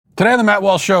Today on the Matt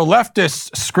Walsh Show,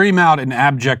 leftists scream out in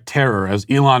abject terror as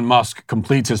Elon Musk scream out in abject terror as Elon Musk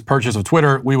completes his purchase of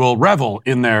Twitter. We will revel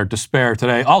in their despair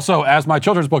today. Also, as my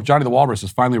children's book, Johnny the Walrus,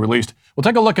 is finally released, we'll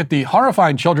take a look at the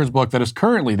horrifying children's book that is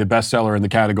currently the bestseller in the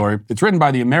category. It's written by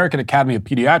the American Academy of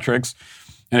Pediatrics,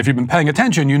 and if you've been paying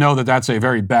attention, you know that that's a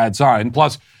very bad sign.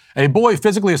 Plus, a boy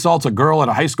physically assaults a girl at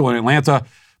a high school in Atlanta,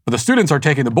 but the students are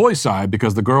taking the boy's side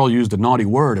because the girl used a naughty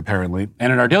word, apparently.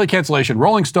 And in our daily cancellation,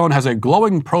 Rolling Stone has a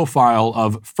glowing profile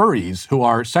of furries who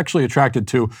are sexually attracted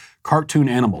to cartoon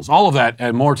animals. All of that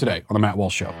and more today on The Matt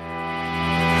Walsh Show.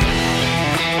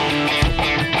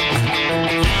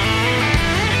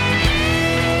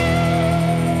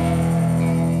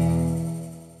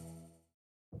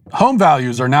 Home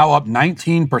values are now up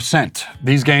 19%.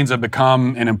 These gains have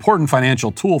become an important financial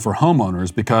tool for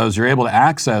homeowners because you're able to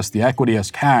access the equity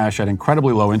as cash at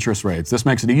incredibly low interest rates. This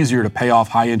makes it easier to pay off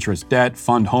high-interest debt,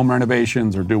 fund home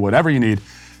renovations, or do whatever you need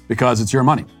because it's your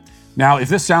money. Now, if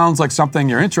this sounds like something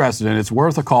you're interested in, it's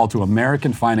worth a call to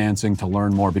American Financing to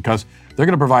learn more because they're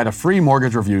going to provide a free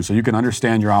mortgage review so you can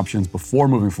understand your options before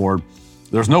moving forward.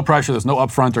 There's no pressure. There's no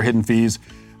upfront or hidden fees.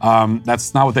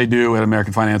 That's not what they do at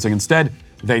American Financing. Instead,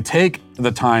 they take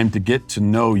the time to get to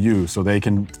know you so they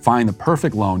can find the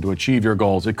perfect loan to achieve your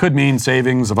goals. It could mean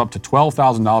savings of up to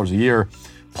 $12,000 a year,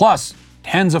 plus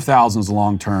tens of thousands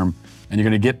long term. And you're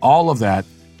going to get all of that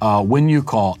when you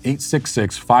call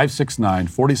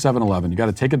 866-569-4711. You got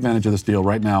to take advantage of this deal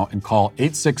right now and call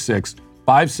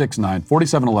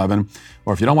 866-569-4711.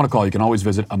 Or if you don't want to call, you can always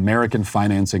visit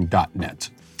AmericanFinancing.net.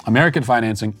 American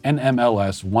Financing,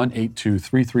 NMLS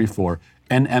 182334.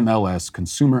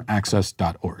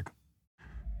 NMLSconsumeraccess.org.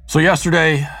 So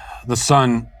yesterday, the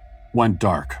sun went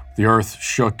dark. The earth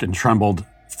shook and trembled.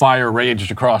 Fire raged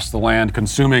across the land,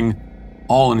 consuming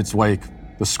all in its wake.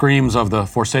 The screams of the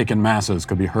forsaken masses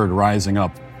could be heard rising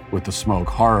up with the smoke.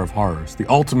 Horror of horrors. The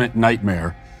ultimate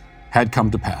nightmare had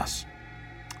come to pass.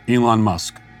 Elon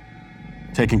Musk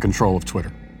taking control of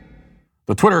Twitter.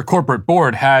 The Twitter corporate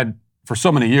board had, for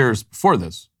so many years before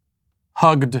this,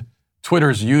 hugged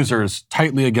Twitter's users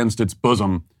tightly against its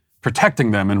bosom, protecting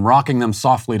them and rocking them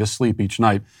softly to sleep each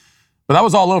night. But that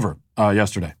was all over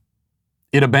yesterday.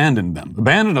 It abandoned them,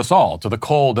 abandoned us all to the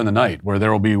cold and the night, where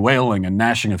there will be wailing and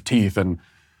gnashing of teeth and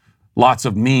lots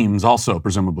of memes also,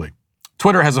 presumably.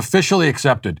 Twitter has officially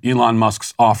accepted Elon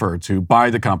Musk's offer to buy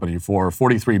the company for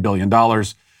 $43 billion.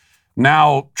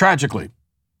 Now, tragically,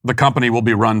 the company will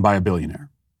be run by a billionaire,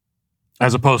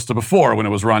 as opposed to before when it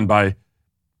was run by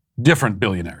different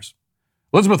billionaires.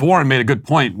 Elizabeth Warren made a good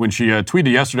point when she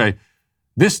tweeted yesterday,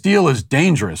 "This deal is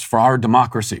dangerous for our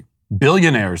democracy.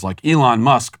 Billionaires like Elon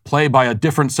Musk play by a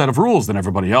different set of rules than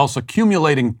everybody else,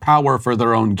 accumulating power for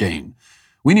their own gain.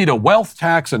 We need a wealth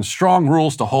tax and strong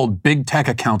rules to hold big tech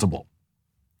accountable."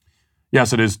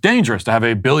 Yes, it is dangerous to have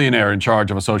a billionaire in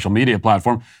charge of a social media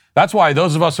platform. That's why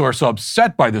those of us who are so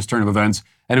upset by this turn of events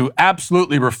and who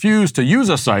absolutely refuse to use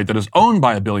a site that is owned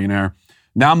by a billionaire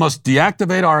now must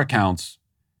deactivate our accounts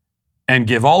and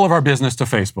give all of our business to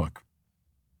Facebook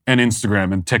and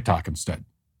Instagram and TikTok instead.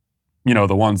 You know,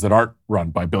 the ones that aren't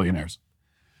run by billionaires.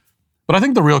 But I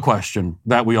think the real question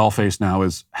that we all face now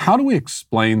is, how do we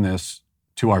explain this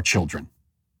to our children?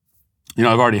 You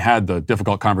know, I've already had the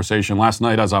difficult conversation last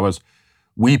night as I was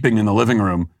weeping in the living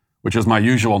room, which is my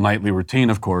usual nightly routine,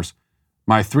 of course.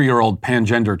 My 3-year-old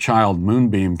pangender child,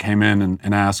 Moonbeam, came in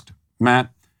and asked, "Matt,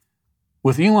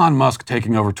 with Elon Musk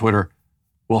taking over Twitter,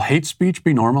 will hate speech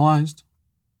be normalized?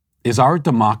 Is our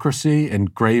democracy in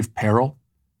grave peril?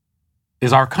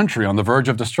 Is our country on the verge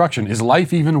of destruction? Is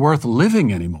life even worth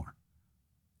living anymore?"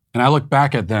 And I looked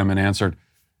back at them and answered,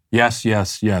 yes,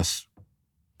 yes, yes,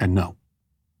 and no.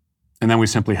 And then we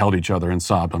simply held each other and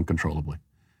sobbed uncontrollably.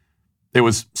 It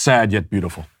was sad yet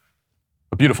beautiful.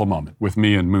 A beautiful moment with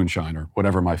me and Moonshine, or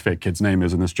whatever my fake kid's name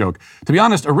is in this joke. To be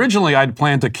honest, originally I'd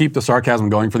planned to keep the sarcasm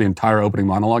going for the entire opening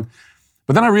monologue.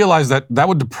 But then I realized that that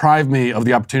would deprive me of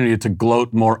the opportunity to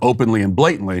gloat more openly and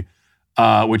blatantly,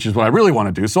 which is what I really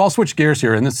want to do. So I'll switch gears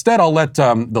here, and instead I'll let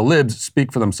the libs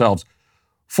speak for themselves.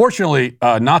 Fortunately,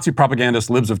 Nazi propagandist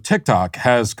Libs of TikTok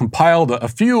has compiled a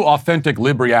few authentic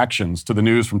lib reactions to the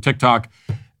news from TikTok,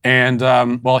 and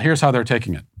well, here's how they're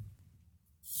taking it.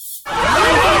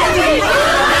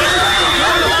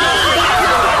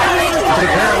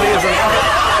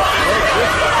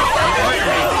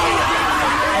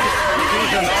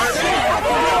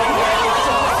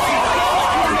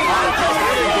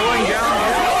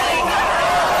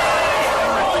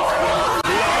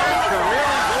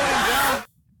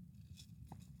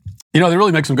 You know, they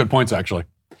really make some good points, actually.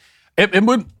 It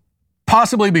would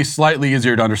possibly be slightly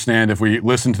easier to understand if we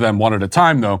listen to them one at a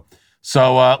time, though.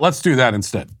 So let's do that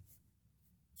instead.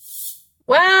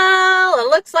 Well, it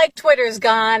looks like Twitter's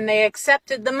gone. They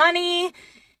accepted the money,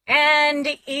 and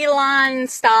Elon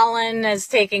Stalin is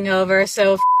taking over.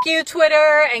 So, you,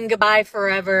 Twitter, and goodbye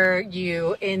forever,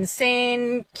 you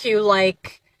insane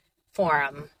Q-like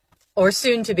forum. Or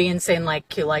soon to be insane like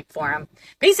Q-like forum.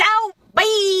 Peace out!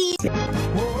 Bye!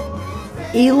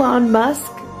 Elon Musk,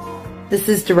 this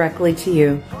is directly to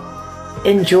you.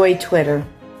 Enjoy Twitter.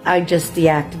 I just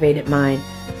deactivated mine.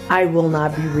 I will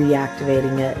not be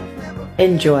reactivating it.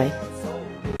 Enjoy.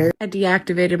 I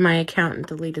deactivated my account and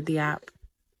deleted the app.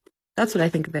 That's what I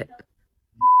think of it.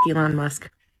 Elon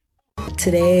Musk.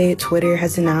 Today, Twitter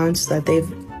has announced that they've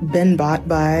been bought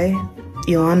by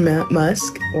Elon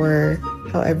Musk, or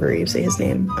however you say his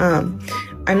name. I'm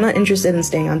not interested in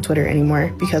staying on Twitter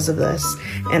anymore because of this,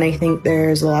 and I think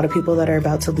there's a lot of people that are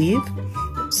about to leave.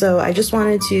 So I just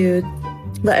wanted to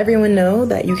let everyone know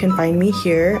that you can find me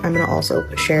here. I'm going to also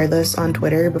share this on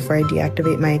Twitter before I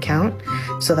deactivate my account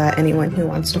so that anyone who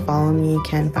wants to follow me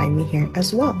can find me here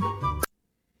as well.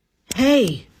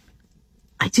 Hey,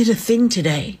 I did a thing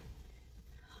today.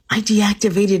 I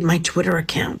deactivated my Twitter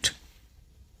account.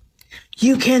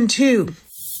 You can too.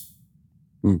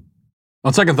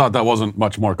 On second thought, that wasn't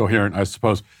much more coherent, I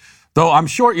suppose. Though I'm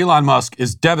sure Elon Musk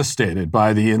is devastated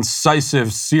by the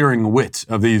incisive, searing wit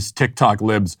of these TikTok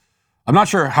libs. I'm not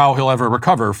sure how he'll ever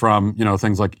recover from,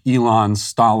 things like Elon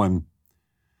Stalin.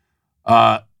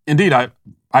 Indeed,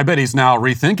 I bet he's now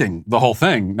rethinking the whole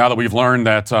thing now that we've learned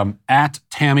that at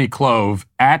Tammy Clove,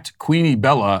 at Queenie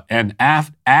Bella, and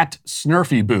at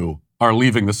Snurfy Boo are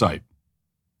leaving the site.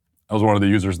 That was one of the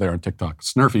users there on TikTok,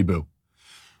 Snurfy Boo.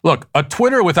 Look, a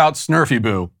Twitter without Snurfy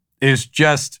Boo is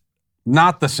just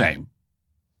not the same.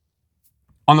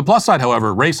 On the plus side,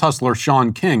 however, race hustler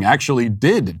Sean King actually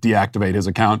did deactivate his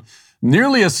account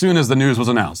nearly as soon as the news was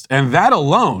announced, and that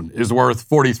alone is worth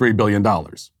 $43 billion.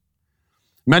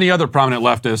 Many other prominent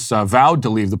leftists vowed to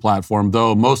leave the platform,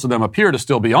 though most of them appear to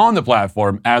still be on the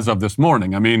platform as of this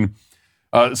morning. I mean,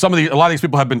 a lot of these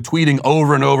people have been tweeting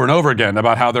over and over and over again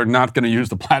about how they're not going to use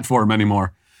the platform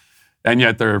anymore, and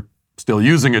yet they're still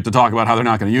using it to talk about how they're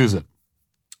not going to use it.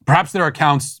 Perhaps their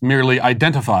accounts merely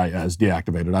identify as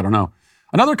deactivated. I don't know.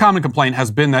 Another common complaint has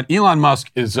been that Elon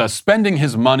Musk is spending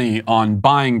his money on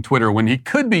buying Twitter when he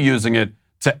could be using it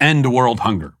to end world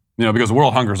hunger, because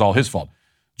world hunger is all his fault.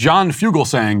 John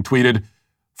Fugelsang tweeted,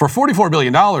 "For $44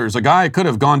 billion, a guy could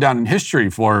have gone down in history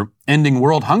for ending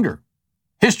world hunger.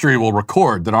 History will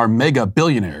record that our mega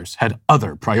billionaires had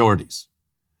other priorities."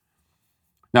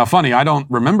 Now, funny, I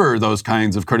don't remember those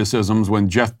kinds of criticisms when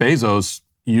Jeff Bezos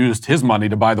used his money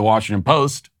to buy the Washington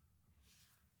Post.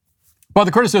 But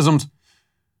the criticisms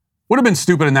would have been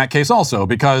stupid in that case also,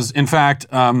 because, in fact,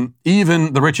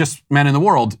 even the richest men in the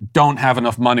world don't have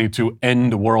enough money to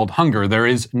end world hunger. There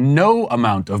is no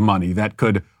amount of money that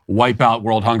could wipe out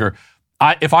world hunger.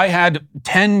 If I had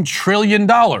 $10 trillion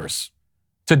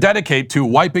to dedicate to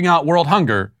wiping out world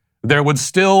hunger, there would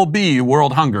still be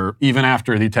world hunger even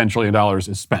after the $10 trillion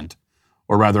is spent,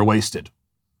 or rather wasted.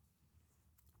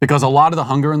 Because a lot of the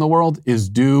hunger in the world is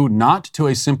due not to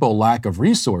a simple lack of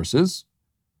resources,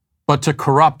 but to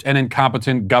corrupt and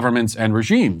incompetent governments and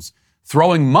regimes.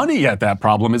 Throwing money at that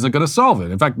problem isn't going to solve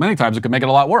it. In fact, many times it could make it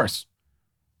a lot worse,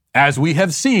 as we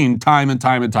have seen time and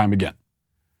time and time again.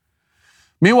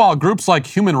 Meanwhile, groups like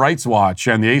Human Rights Watch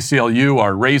and the ACLU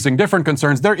are raising different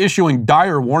concerns. They're issuing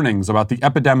dire warnings about the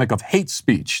epidemic of hate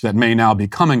speech that may now be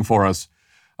coming for us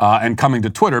and coming to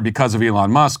Twitter because of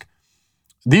Elon Musk.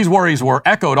 These worries were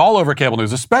echoed all over cable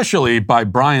news, especially by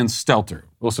Brian Stelter.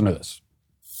 Listen to this.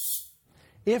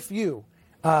 If you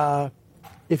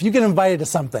get invited to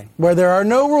something where there are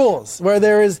no rules, where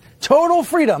there is total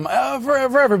freedom for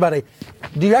everybody,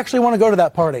 do you actually want to go to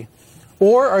that party?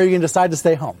 Or are you going to decide to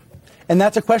stay home? And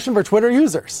that's a question for Twitter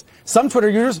users. Some Twitter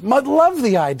users might love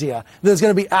the idea that there's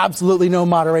going to be absolutely no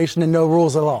moderation and no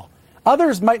rules at all.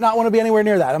 Others might not want to be anywhere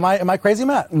near that. Am I crazy,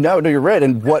 Matt? No, you're right.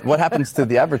 And what happens to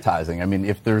the advertising? I mean,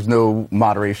 if there's no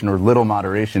moderation or little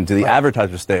moderation, do the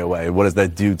advertisers stay away? What does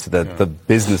that do to the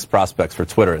business prospects for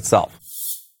Twitter itself?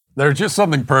 There's just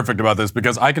something perfect about this,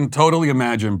 because I can totally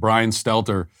imagine Brian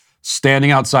Stelter standing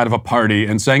outside of a party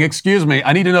and saying, "Excuse me,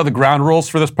 I need to know the ground rules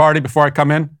for this party before I come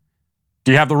in.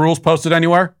 Do you have the rules posted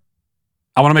anywhere?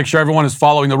 I want to make sure everyone is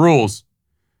following the rules.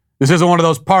 This isn't one of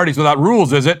those parties without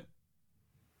rules, is it?"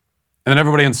 And then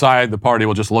everybody inside the party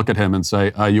will just look at him and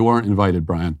say, "You weren't invited,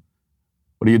 Brian.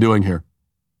 What are you doing here?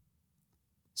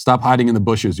 Stop hiding in the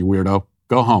bushes, you weirdo.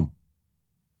 Go home."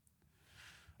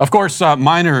 Of course,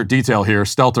 minor detail here,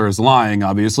 Stelter is lying,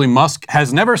 obviously. Musk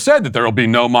has never said that there will be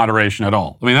no moderation at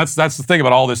all. I mean, that's the thing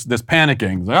about all this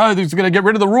panicking. He's going to get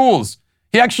rid of the rules.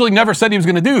 He actually never said he was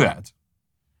going to do that.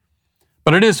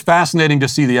 But it is fascinating to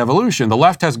see the evolution. The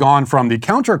left has gone from the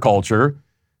counterculture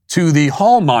to the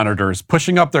hall monitors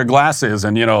pushing up their glasses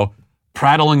and,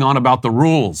 prattling on about the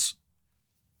rules.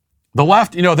 The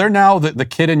left, they're now the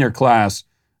kid in your class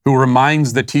who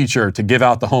reminds the teacher to give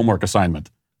out the homework assignment.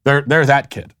 They're that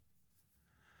kid.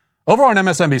 Over on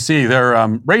MSNBC, they're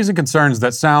raising concerns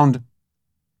that sound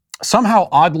somehow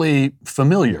oddly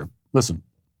familiar. Listen.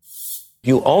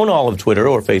 You own all of Twitter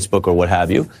or Facebook or what have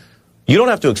you. You don't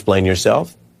have to explain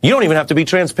yourself. You don't even have to be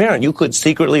transparent. You could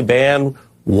secretly ban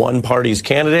one party's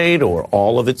candidate or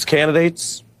all of its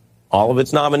candidates, all of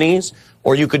its nominees,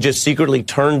 or you could just secretly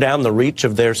turn down the reach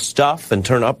of their stuff and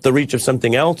turn up the reach of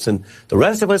something else, and the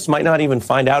rest of us might not even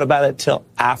find out about it till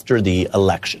after the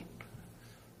election.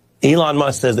 Elon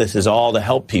Musk says this is all to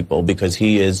help people because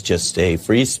he is just a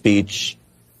free speech,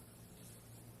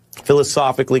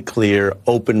 philosophically clear,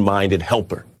 open-minded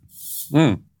helper.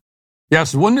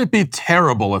 Yes, wouldn't it be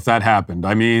terrible if that happened?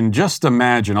 I mean, just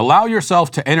imagine. Allow yourself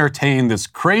to entertain this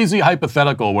crazy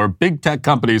hypothetical where big tech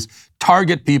companies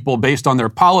target people based on their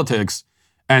politics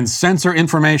and censor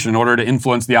information in order to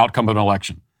influence the outcome of an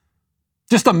election.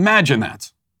 Just imagine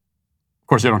that. Of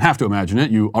course, you don't have to imagine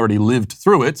it. You already lived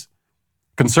through it.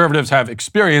 Conservatives have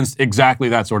experienced exactly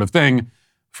that sort of thing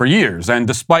for years. And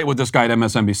despite what this guy at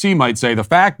MSNBC might say, the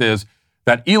fact is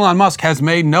that Elon Musk has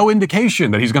made no indication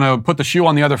that he's going to put the shoe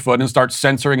on the other foot and start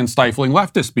censoring and stifling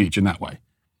leftist speech in that way.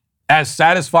 As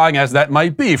satisfying as that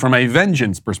might be from a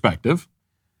vengeance perspective.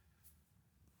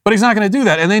 But he's not going to do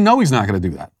that, and they know he's not going to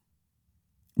do that.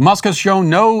 Musk has shown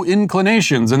no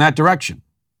inclinations in that direction.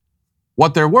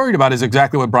 What they're worried about is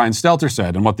exactly what Brian Stelter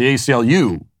said and what the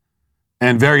ACLU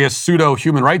and various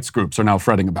pseudo-human rights groups are now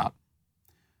fretting about.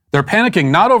 They're panicking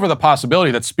not over the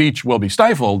possibility that speech will be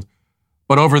stifled,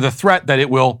 but over the threat that it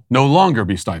will no longer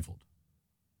be stifled.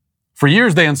 For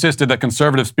years, they insisted that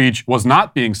conservative speech was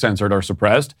not being censored or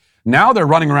suppressed. Now they're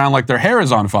running around like their hair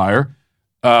is on fire.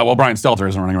 Well, Brian Stelter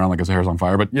isn't running around like his hair is on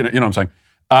fire, but you know what I'm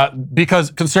saying.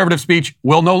 Because conservative speech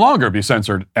will no longer be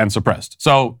censored and suppressed.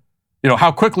 So,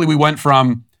 how quickly we went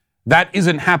from that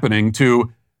isn't happening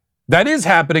to that is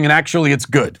happening and actually it's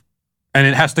good. And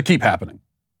it has to keep happening.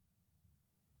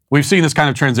 We've seen this kind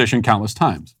of transition countless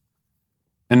times.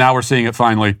 And now we're seeing it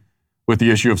finally with the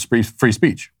issue of free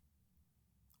speech,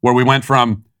 where we went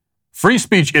from free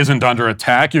speech isn't under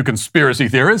attack, you conspiracy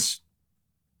theorists,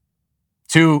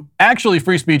 to actually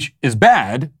free speech is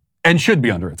bad and should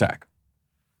be under attack.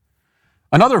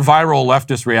 Another viral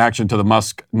leftist reaction to the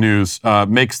Musk news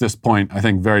makes this point, I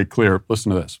think, very clear.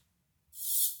 Listen to this.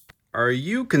 Are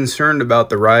you concerned about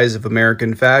the rise of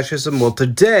American fascism? Well,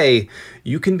 today,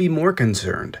 you can be more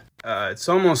concerned. It's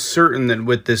almost certain that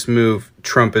with this move,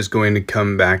 Trump is going to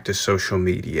come back to social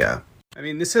media. I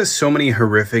mean, this has so many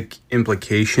horrific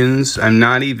implications, I'm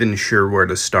not even sure where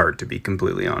to start, to be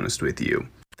completely honest with you.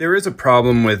 There is a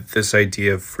problem with this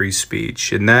idea of free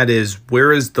speech, and that is,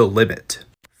 where is the limit?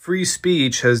 Free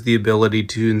speech has the ability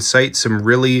to incite some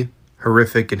really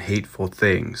horrific and hateful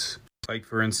things, like,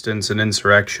 for instance, an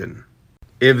insurrection.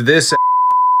 If this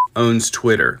owns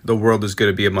Twitter, the world is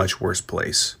going to be a much worse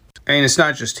place. I mean, it's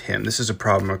not just him. This is a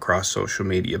problem across social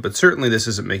media, but certainly this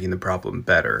isn't making the problem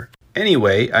better.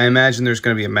 Anyway, I imagine there's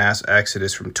going to be a mass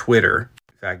exodus from Twitter.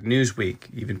 In fact,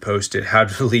 Newsweek even posted how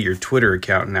to delete your Twitter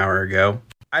account an hour ago.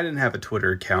 I didn't have a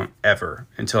Twitter account ever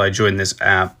until I joined this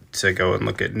app to go and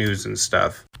look at news and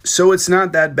stuff. So it's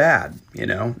not that bad,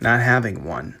 not having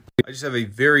one. I just have a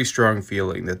very strong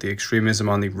feeling that the extremism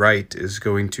on the right is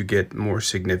going to get more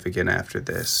significant after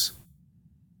this.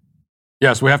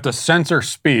 Yes, we have to censor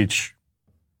speech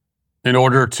in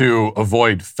order to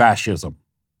avoid fascism.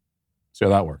 See how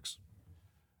that works.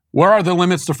 Where are the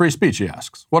limits to free speech, he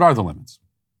asks. What are the limits?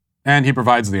 And he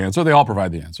provides the answer. They all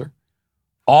provide the answer.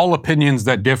 All opinions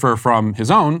that differ from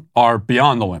his own are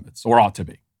beyond the limits, or ought to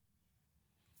be.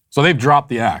 So they've dropped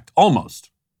the act, almost.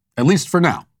 At least for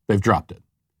now, they've dropped it.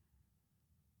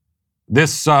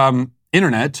 This the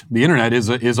internet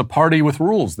is a party with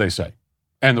rules, they say.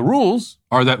 And the rules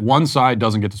are that one side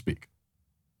doesn't get to speak.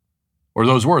 Or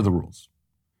those were the rules.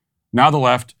 Now the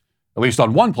left, at least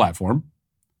on one platform,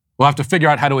 will have to figure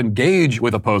out how to engage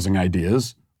with opposing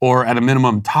ideas, or at a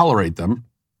minimum tolerate them.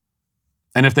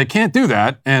 And if they can't do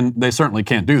that, and they certainly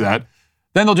can't do that,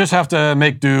 then they'll just have to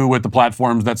make do with the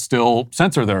platforms that still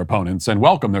censor their opponents and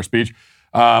welcome their speech,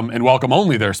 and welcome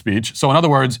only their speech. So in other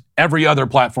words, every other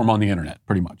platform on the internet,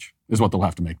 pretty much, is what they'll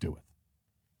have to make do with.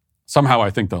 Somehow I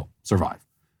think they'll survive.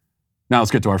 Now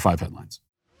let's get to our 5 headlines.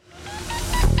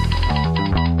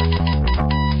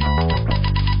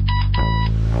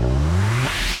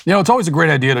 You know, it's always a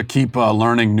great idea to keep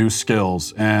learning new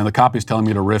skills, and the copy's telling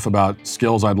me to riff about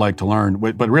skills I'd like to learn.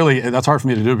 But really, that's hard for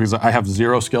me to do because I have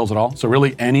zero skills at all. So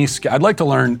really, I'd like to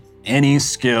learn any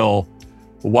skill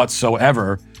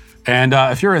whatsoever. And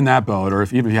if you're in that boat, or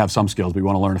even if you have some skills, but you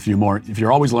want to learn a few more, if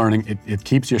you're always learning, it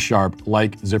keeps you sharp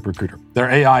like ZipRecruiter. Their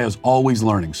AI is always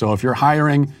learning. So if you're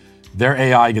hiring, their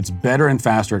AI gets better and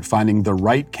faster at finding the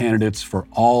right candidates for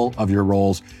all of your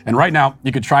roles. And right now,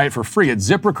 you can try it for free at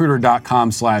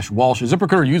ZipRecruiter.com/Walsh.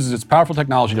 ZipRecruiter uses its powerful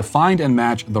technology to find and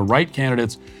match the right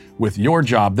candidates with your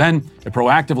job. Then it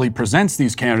proactively presents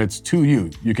these candidates to you.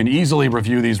 You can easily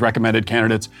review these recommended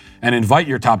candidates and invite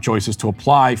your top choices to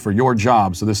apply for your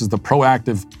job. So this is the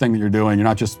proactive thing that you're doing. You're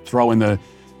not just throwing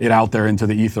it out there into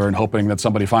the ether and hoping that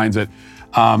somebody finds it.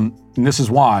 And this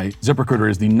is why ZipRecruiter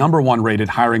is the #1 rated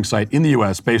hiring site in the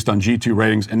US based on G2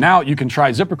 ratings. And now you can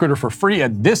try ZipRecruiter for free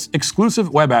at this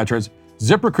exclusive web address,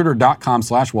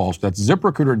 ZipRecruiter.com/Walsh. That's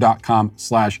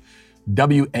ZipRecruiter.com/WALSH.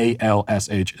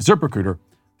 ZipRecruiter,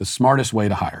 the smartest way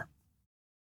to hire.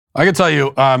 I can tell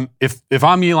you, if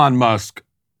I'm Elon Musk,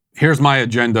 here's my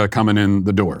agenda coming in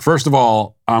the door. First of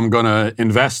all, I'm going to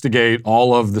investigate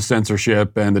all of the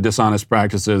censorship and the dishonest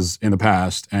practices in the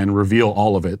past and reveal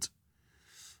all of it.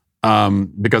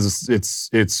 Because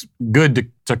it's good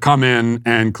to come in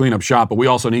and clean up shop, but we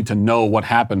also need to know what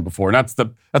happened before. And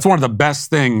that's one of the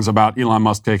best things about Elon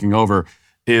Musk taking over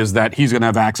is that he's going to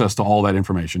have access to all that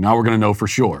information. Now we're going to know for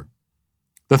sure.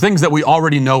 The things that we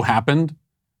already know happened,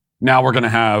 now we're going to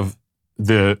have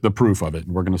the proof of it.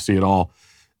 And we're going to see it all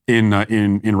in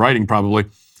writing probably.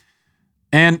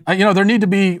 And there need to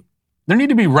be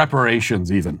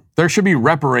reparations even. There should be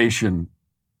reparation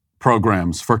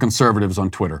programs for conservatives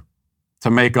on Twitter to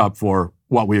make up for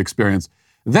what we experienced.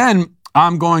 Then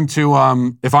I'm going to,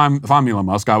 if I'm Elon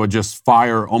Musk, I would just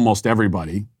fire almost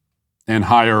everybody and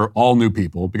hire all new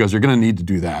people because you're going to need to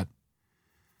do that.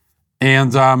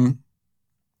 And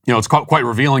it's quite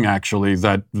revealing actually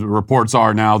that the reports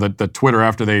are now that Twitter,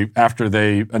 after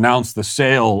they announced the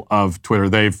sale of Twitter,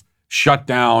 they've shut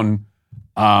down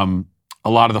a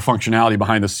lot of the functionality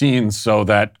behind the scenes so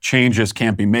that changes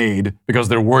can't be made because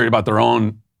they're worried about their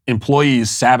own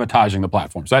employees sabotaging the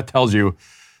platform. So that tells you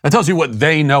what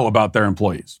they know about their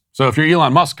employees. So if you're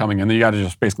Elon Musk coming in, then you got to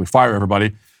just basically fire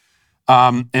everybody,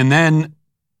 and then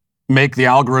make the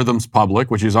algorithms public,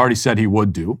 which he's already said he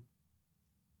would do.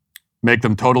 Make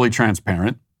them totally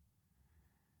transparent.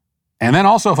 And then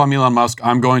also, if I'm Elon Musk,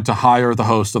 I'm going to hire the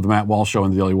host of the Matt Walsh Show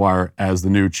and the Daily Wire as the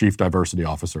new chief diversity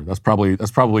officer. That's probably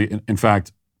in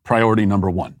fact, priority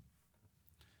 #1.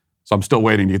 So I'm still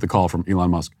waiting to get the call from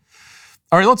Elon Musk.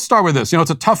 All right, let's start with this. It's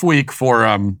a tough week for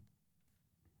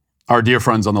our dear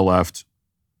friends on the left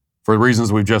for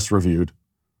reasons we've just reviewed.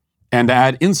 And to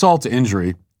add insult to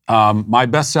injury, my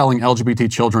best-selling LGBT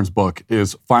children's book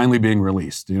is finally being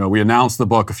released. We announced the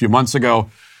book a few months ago.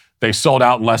 They sold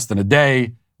out in less than a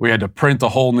day. We had to print a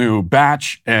whole new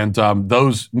batch, and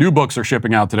those new books are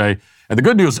shipping out today. And the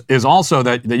good news is also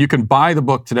that you can buy the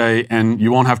book today, and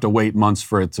you won't have to wait months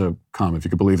for it to come, if you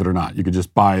can believe it or not. You could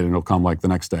just buy it, and it'll come like the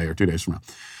next day or 2 days from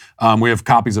now. We have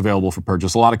copies available for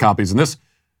purchase, a lot of copies. And this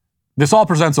all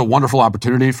presents a wonderful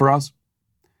opportunity for us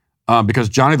because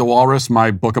Johnny the Walrus,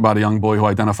 my book about a young boy who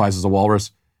identifies as a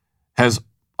walrus, has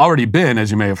already been, as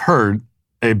you may have heard,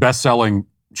 a best-selling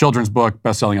children's book,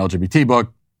 best-selling LGBT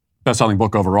book, best-selling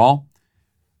book overall.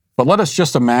 But let us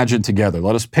just imagine together,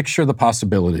 let us picture the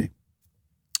possibility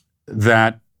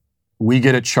that we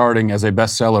get it charting as a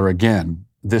bestseller again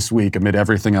this week amid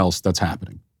everything else that's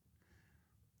happening.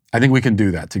 I think we can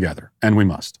do that together, and we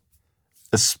must.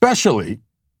 Especially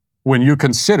when you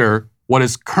consider what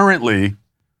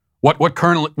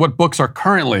books are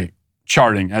currently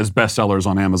charting as bestsellers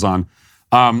on Amazon.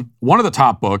 One of the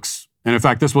top books, and in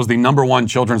fact, this was the #1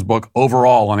 children's book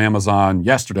overall on Amazon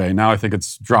yesterday. Now I think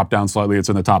it's dropped down slightly. It's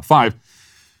in the top 5.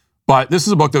 But this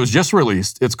is a book that was just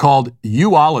released. It's called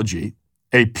Euology,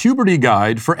 A Puberty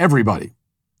Guide for Everybody.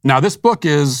 Now, this book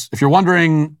is, if you're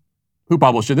wondering who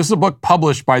published it, this is a book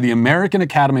published by the American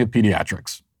Academy of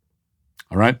Pediatrics.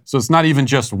 All right? So it's not even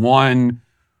just one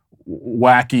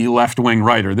wacky left-wing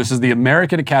writer. This is the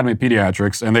American Academy of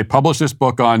Pediatrics, and they published this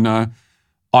book on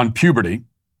puberty.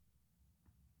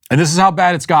 And this is how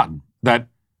bad it's gotten, that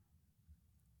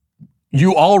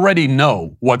you already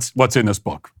know what's in this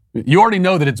book. You already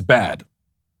know that it's bad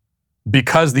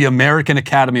because the American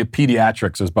Academy of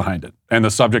Pediatrics is behind it, and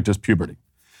the subject is puberty.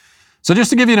 So just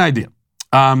to give you an idea,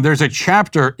 there's a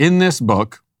chapter in this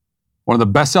book, one of the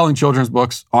best-selling children's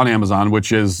books on Amazon,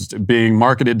 which is being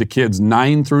marketed to kids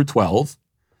 9 through 12.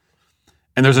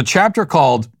 And there's a chapter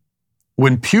called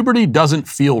When Puberty Doesn't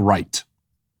Feel Right.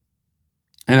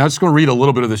 And I'm just going to read a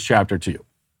little bit of this chapter to you,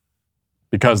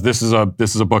 because this is a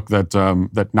book that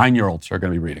that 9-year-olds are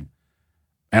going to be reading.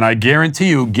 And I guarantee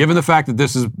you, given the fact that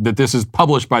this is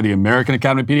published by the American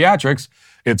Academy of Pediatrics,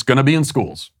 it's going to be in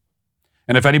schools.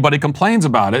 And if anybody complains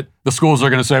about it, the schools are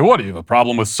going to say, what, do you have a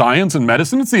problem with science and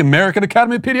medicine? It's the American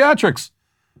Academy of Pediatrics.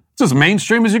 It's as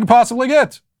mainstream as you could possibly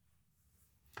get.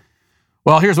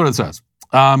 Well, here's what it says.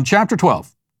 Chapter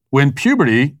 12, when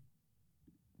puberty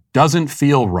doesn't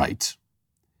feel right.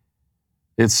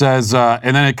 It says,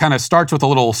 and then it kind of starts with a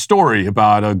little story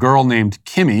about a girl named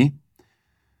Kimmy.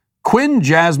 Quinn,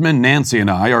 Jasmine, Nancy, and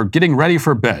I are getting ready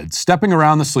for bed, stepping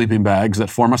around the sleeping bags that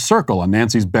form a circle on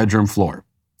Nancy's bedroom floor.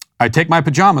 I take my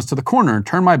pajamas to the corner and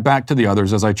turn my back to the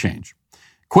others as I change.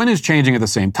 Quinn is changing at the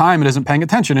same time and isn't paying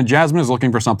attention, and Jasmine is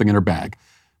looking for something in her bag.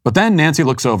 But then Nancy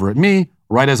looks over at me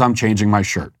right as I'm changing my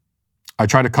shirt. I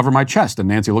try to cover my chest, and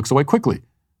Nancy looks away quickly,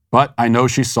 but I know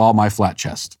she saw my flat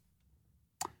chest.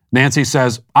 Nancy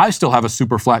says, I still have a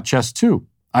super flat chest too.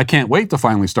 I can't wait to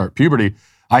finally start puberty.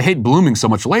 I hate blooming so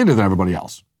much later than everybody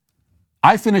else.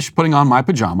 I finish putting on my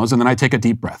pajamas, and then I take a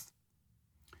deep breath.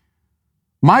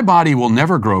 My body will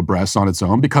never grow breasts on its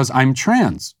own because I'm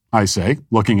trans, I say,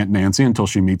 looking at Nancy until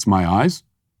she meets my eyes.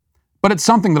 But it's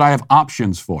something that I have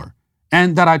options for,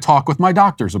 and that I talk with my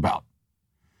doctors about.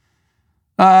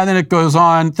 Then it goes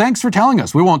on, thanks for telling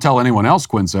us. We won't tell anyone else,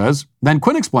 Quinn says. Then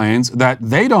Quinn explains that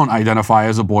they don't identify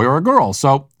as a boy or a girl,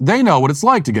 so they know what it's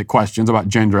like to get questions about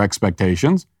gender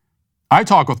expectations. I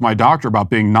talk with my doctor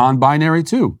about being non-binary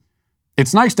too.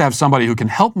 It's nice to have somebody who can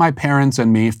help my parents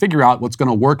and me figure out what's going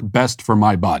to work best for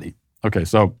my body. Okay,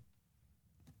 so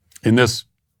in this,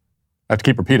 I have to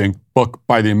keep repeating, book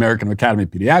by the American Academy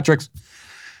of Pediatrics,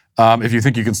 if you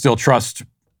think you can still trust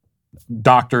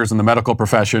doctors and the medical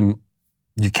profession,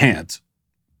 you can't,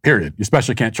 period. You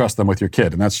especially can't trust them with your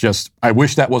kid. And that's just, I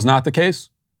wish that was not the case.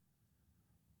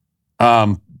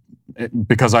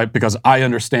 Because I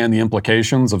understand the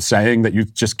implications of saying that you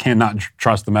just cannot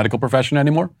trust the medical profession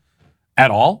anymore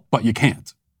at all, but you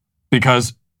can't,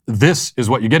 because this is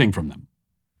what you're getting from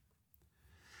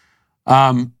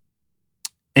them.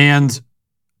 And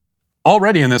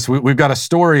already in this, we've got a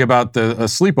story about a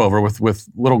sleepover with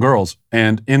little girls.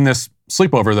 And in this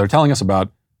sleepover they're telling us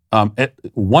about,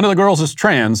 one of the girls is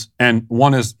trans and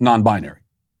one is non-binary.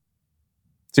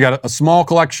 So you got a small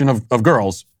collection of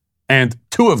girls, and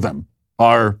two of them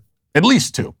are, at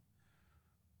least two,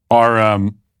 are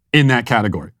in that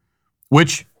category,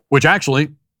 which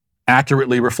actually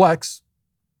accurately reflects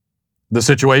the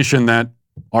situation that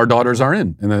our daughters are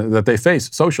in and that they face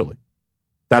socially.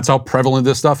 That's how prevalent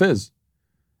this stuff is.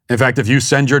 In fact, if you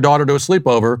send your daughter to a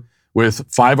sleepover with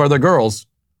 5 other girls,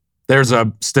 there's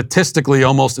a statistically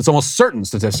it's almost certain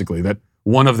statistically that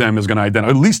one of them is going to identify,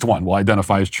 at least one will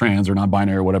identify as trans or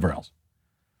non-binary or whatever else.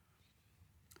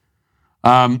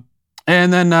 And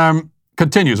then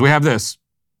continues. We have this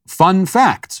fun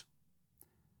fact.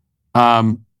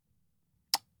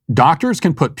 Doctors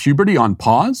can put puberty on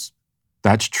pause.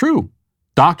 That's true.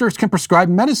 Doctors can prescribe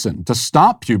medicine to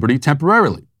stop puberty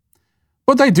temporarily.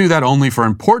 But they do that only for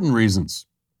important reasons.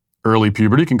 Early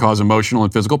puberty can cause emotional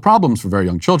and physical problems for very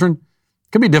young children.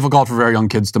 It can be difficult for very young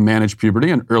kids to manage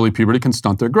puberty, and early puberty can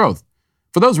stunt their growth.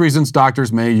 For those reasons,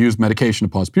 doctors may use medication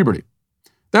to pause puberty.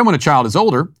 Then when a child is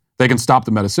older, they can stop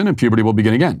the medicine and puberty will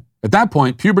begin again. At that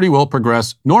point, puberty will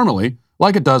progress normally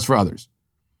like it does for others.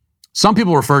 Some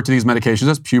people refer to these medications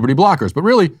as puberty blockers, but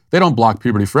really, they don't block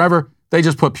puberty forever. They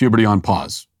just put puberty on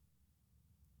pause.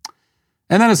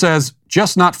 And then it says,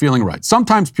 just not feeling right.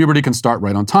 Sometimes puberty can start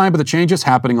right on time, but the changes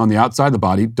happening on the outside of the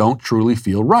body don't truly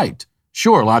feel right.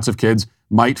 Sure, lots of kids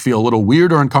might feel a little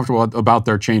weird or uncomfortable about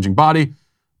their changing body,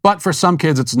 but for some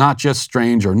kids, it's not just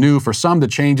strange or new. For some, the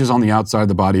changes on the outside of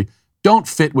the body don't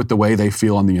fit with the way they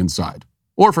feel on the inside.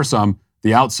 Or for some,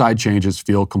 the outside changes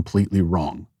feel completely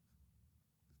wrong.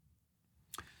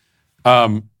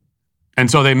 And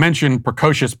so they mention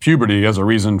precocious puberty as a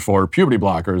reason for puberty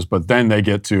blockers, but then they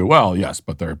get to, well, yes,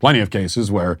 but there are plenty of cases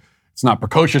where it's not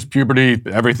precocious puberty,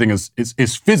 everything is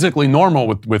physically normal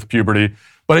with puberty,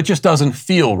 but it just doesn't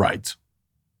feel right.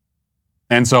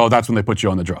 And so that's when they put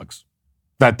you on the drugs.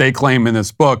 That they claim in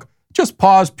this book, just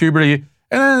pause puberty,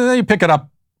 and then you pick it up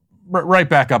right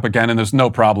back up again, and there's no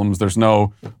problems, there's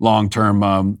no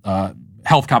long-term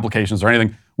health complications or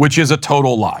anything, which is a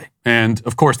total lie. And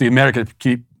of course, the American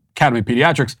Academy of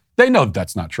Pediatrics, they know that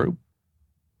that's not true.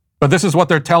 But this is what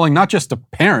they're telling not just the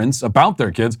parents about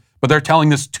their kids, but they're telling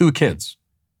this to kids.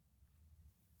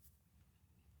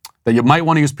 That you might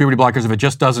want to use puberty blockers if it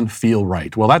just doesn't feel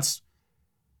right. Well, that's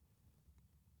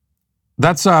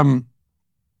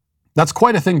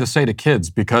quite a thing to say to kids,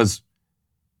 because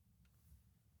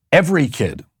every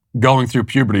kid going through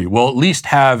puberty will at least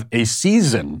have a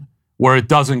season where it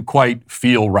doesn't quite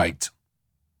feel right.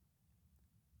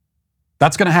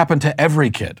 That's going to happen to every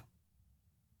kid.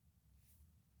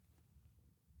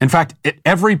 In fact,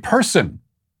 every person,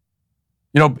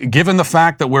 given the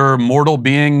fact that we're mortal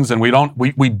beings and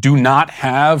we do not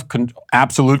have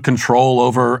absolute control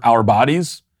over our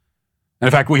bodies. And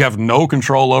in fact, we have no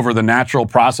control over the natural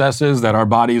processes that our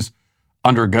bodies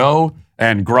undergo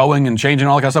and growing and changing and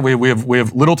all that kind of stuff. We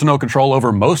have little to no control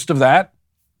over most of that.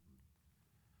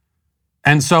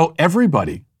 And so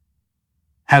everybody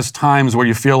has times where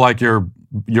you feel like you're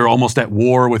almost at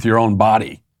war with your own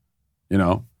body,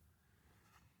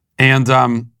 And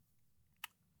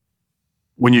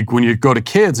when you go to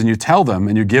kids and you tell them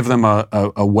and you give them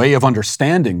a way of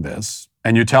understanding this,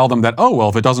 and you tell them that,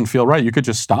 if it doesn't feel right, you could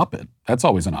just stop it. That's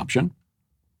always an option.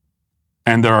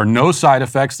 And there are no side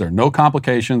effects, there are no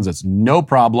complications, it's no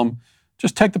problem.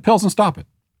 Just take the pills and stop it.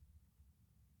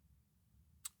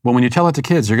 Well, when you tell it to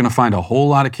kids, you're going to find a whole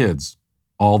lot of kids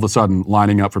all of a sudden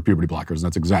lining up for puberty blockers. And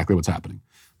that's exactly what's happening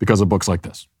because of books like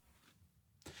this.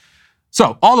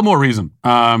 So all the more reason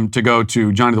to go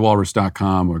to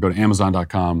johnnythewalrus.com or go to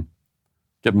amazon.com,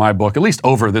 get my book, at least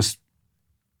over this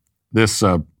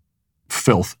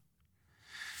filth.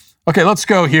 Okay, let's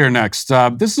go here next.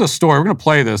 This is a story. We're going to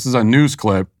play this. This is a news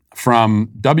clip from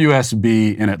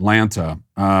WSB in Atlanta.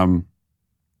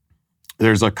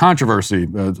 There's a controversy,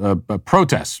 a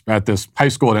protest at this high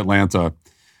school in Atlanta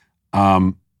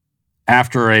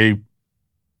after a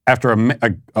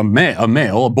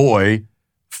boy,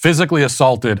 physically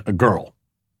assaulted a girl.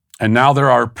 And now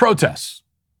there are protests.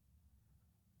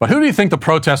 But who do you think the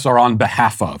protests are on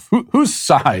behalf of? Whose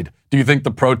side do you think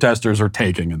the protesters are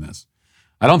taking in this?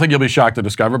 I don't think you'll be shocked to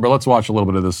discover, but let's watch a little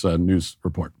bit of this news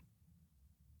report.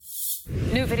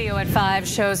 New video at 5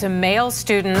 shows a male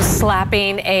student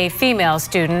slapping a female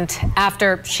student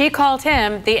after she called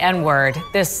him the N-word.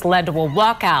 This led to a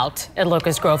walkout at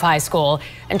Locust Grove High School.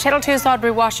 And Channel 2's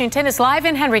Audrey Washington is live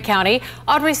in Henry County.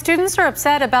 Audrey, students are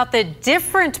upset about the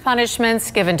different punishments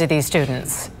given to these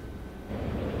students.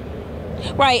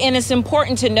 Right, and it's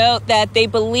important to note that they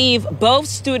believe both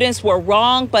students were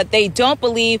wrong, but they don't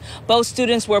believe both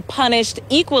students were punished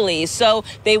equally. So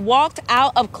they walked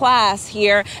out of class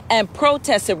here and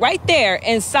protested right there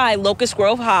inside Locust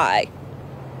Grove High.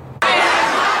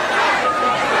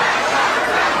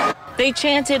 They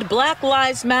chanted Black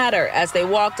Lives Matter as they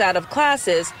walked out of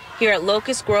classes here at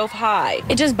Locust Grove High.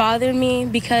 It just bothered me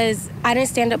because I didn't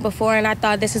stand up before, and I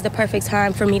thought this is the perfect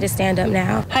time for me to stand up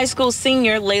now. High school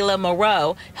senior Layla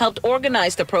Moreau helped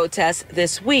organize the protest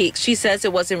this week. She says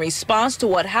it was in response to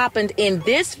what happened in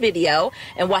this video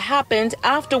and what happened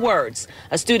afterwards.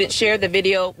 A student shared the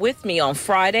video with me on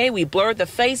Friday. We blurred the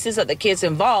faces of the kids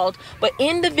involved, but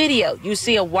in the video, you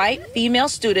see a white female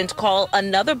student call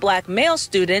another black male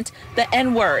student the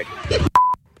N-word.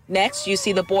 Next, you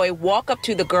see the boy walk up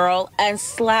to the girl and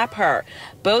slap her.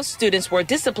 Both students were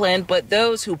disciplined, but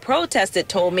those who protested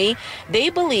told me they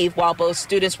believe while both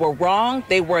students were wrong,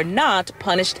 they were not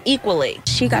punished equally.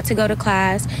 She got to go to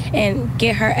class and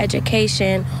get her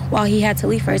education while he had to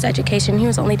leave for his education. He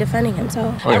was only defending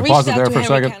himself. Okay, pause it there for a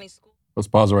second. Let's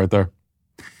pause it right there.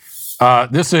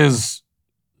 This is,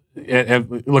 look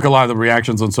at a lot of the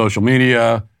reactions on social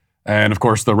media, and of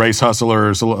course the race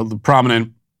hustlers, the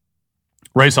prominent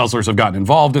race hustlers have gotten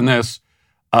involved in this.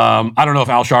 I don't know if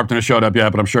Al Sharpton has showed up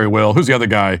yet, but I'm sure he will. Who's the other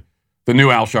guy? The new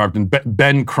Al Sharpton.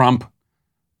 Ben Crump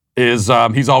is,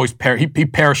 he's always, he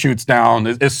parachutes down.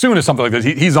 As soon as something like this,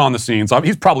 he's on the scene. So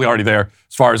he's probably already there,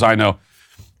 as far as I know.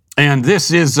 And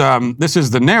this is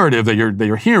the narrative that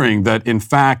you're hearing, that in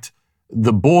fact,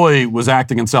 the boy was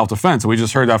acting in self-defense. And we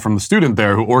just heard that from the student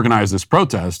there who organized this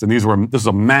protest. And this is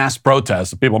a mass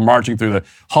protest of people marching through the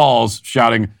halls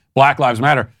shouting, Black Lives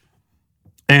Matter.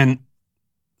 And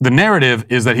the narrative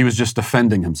is that he was just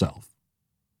defending himself.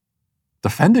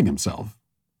 Defending himself.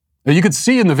 Now, you could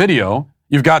see in the video,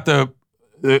 you've got a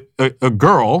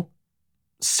girl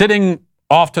sitting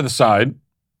off to the side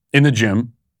in the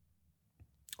gym,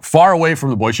 far away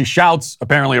from the boy. She shouts,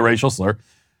 apparently, a racial slur.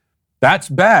 That's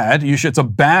bad. It's a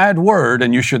bad word,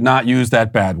 and you should not use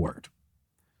that bad word.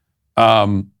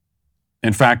 In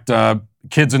fact,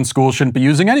 kids in school shouldn't be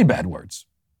using any bad words.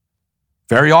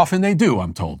 Very often they do,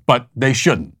 I'm told, but they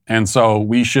shouldn't. And so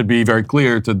we should be very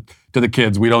clear to the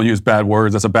kids, we don't use bad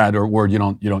words. That's a bad word. You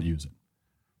don't use it.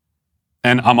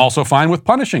 And I'm also fine with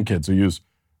punishing kids who use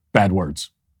bad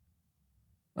words.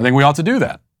 I think we ought to do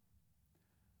that.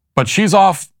 But she's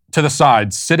off to the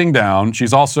side, sitting down.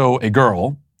 She's also a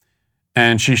girl,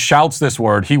 and she shouts this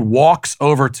word. He walks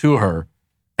over to her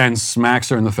and smacks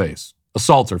her in the face,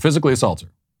 assaults her, physically assaults her.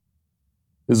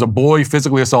 This is a boy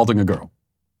physically assaulting a girl.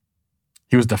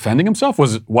 He was defending himself?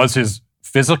 Was his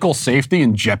physical safety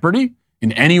in jeopardy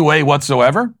in any way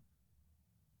whatsoever?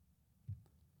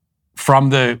 From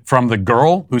the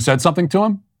girl who said something to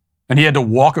him? And he had to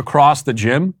walk across the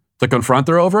gym to confront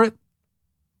her over it?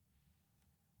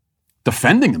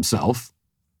 Defending himself?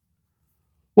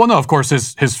 Well, no, of course,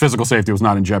 his physical safety was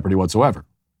not in jeopardy whatsoever.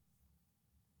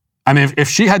 I mean, if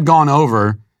she had gone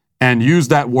over and used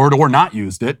that word or not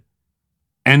used it,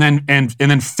 and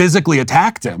then physically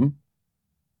attacked him,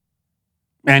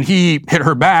 and he hit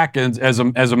her back as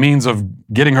a means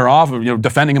of getting her off of,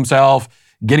 defending himself,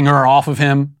 getting her off of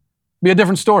him, it'd be a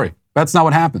different story. That's not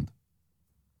what happened.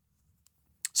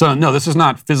 So no, this is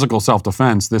not physical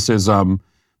self-defense. This is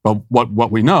but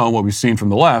what we know, what we've seen from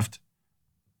the left,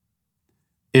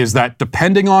 is that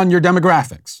depending on your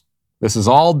demographics, this is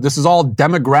all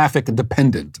demographic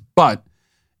dependent. But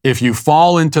if you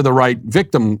fall into the right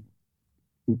victim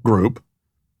group,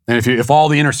 and if all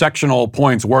the intersectional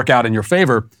points work out in your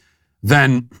favor,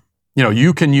 then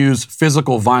you can use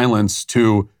physical violence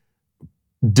to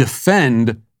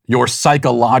defend your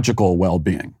psychological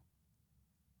well-being.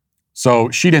 So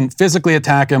she didn't physically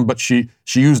attack him, but she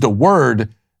used a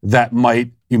word that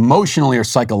might emotionally or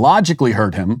psychologically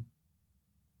hurt him,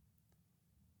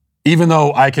 even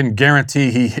though I can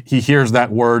guarantee he hears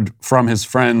that word from his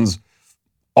friends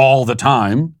all the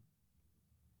time,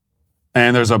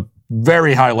 and there's a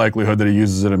very high likelihood that he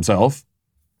uses it himself.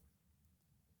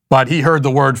 But he heard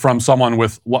the word from someone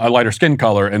with a lighter skin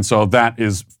color, and so that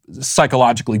is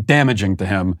psychologically damaging to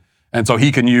him, and so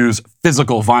he can use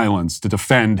physical violence to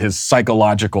defend his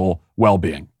psychological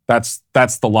well-being. That's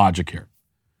the logic here.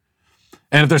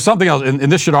 And if there's something else,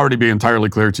 and this should already be entirely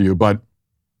clear to you, but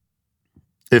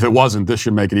if it wasn't, this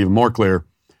should make it even more clear,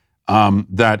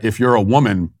 that if you're a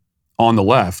woman on the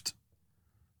left,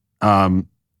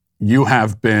 you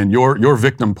have been, your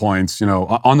victim points,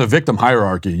 on the victim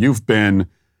hierarchy,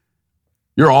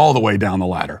 you're all the way down the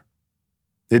ladder.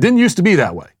 It didn't used to be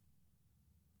that way.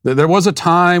 There was a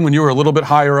time when you were a little bit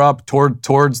higher up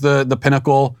towards the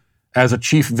pinnacle as a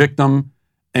chief victim,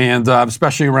 and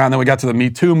especially around then we got to the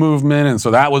Me Too movement, and so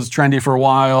that was trendy for a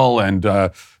while, and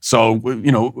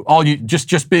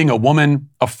just being a woman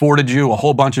afforded you a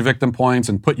whole bunch of victim points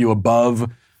and put you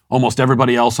above almost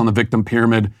everybody else on the victim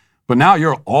pyramid. But now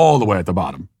you're all the way at the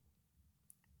bottom.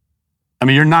 I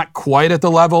mean, you're not quite at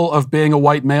the level of being a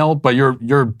white male, but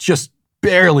you're just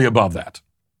barely above that.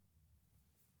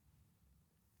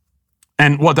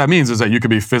 And what that means is that you could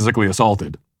be physically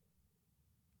assaulted,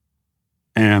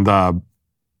 and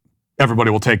everybody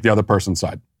will take the other person's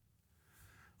side.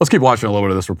 Let's keep watching a little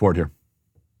bit of this report here.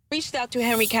 Reached out to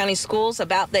Henry County Schools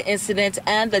about the incident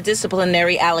and the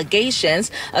disciplinary allegations.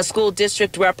 A school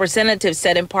district representative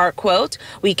said in part, quote,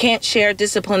 "We can't share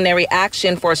disciplinary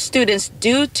action for students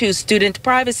due to student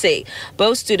privacy.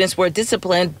 Both students were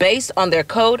disciplined based on their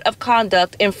code of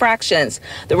conduct infractions."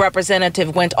 The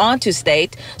representative went on to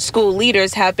state school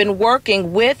leaders have been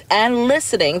working with and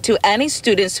listening to any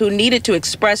students who needed to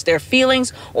express their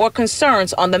feelings or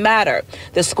concerns on the matter.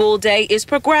 The school day is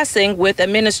progressing, with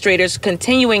administrators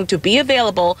continuing to be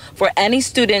available for any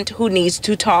student who needs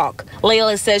to talk.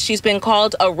 Layla says she's been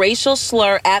called a racial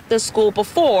slur at the school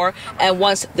before and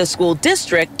wants the school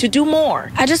district to do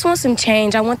more. I just want some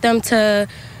change. I'm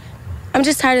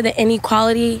just tired of the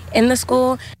inequality in the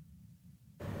school.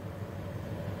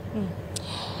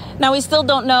 Now, we still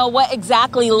don't know what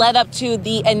exactly led up to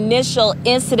the initial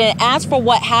incident. As for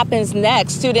what happens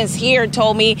next, students here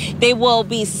told me they will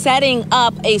be setting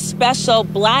up a special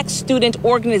Black student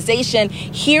organization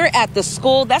here at the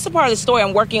school. That's a part of the story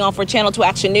I'm working on for Channel 2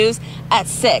 Action News at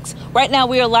 6. Right now,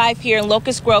 we are live here in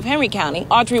Locust Grove, Henry County.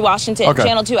 Audrey Washington, Okay.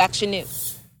 Channel 2 Action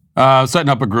News. Setting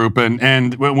up a group,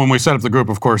 and when we set up the group,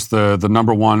 of course, the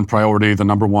number one priority, the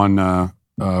number one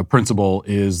principle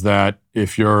is that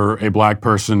if you're a Black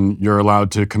person, you're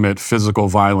allowed to commit physical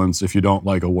violence if you don't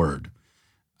like a word,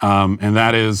 and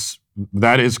that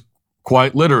is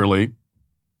quite literally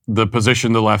the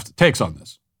position the left takes on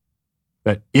this.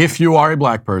 That if you are a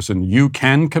Black person, you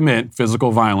can commit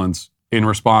physical violence in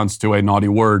response to a naughty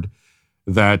word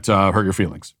that hurt your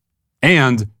feelings,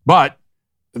 but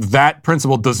that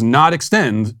principle does not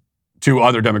extend to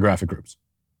other demographic groups.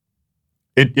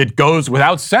 It goes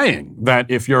without saying that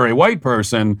if you're a white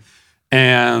person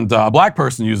and a Black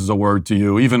person uses a word to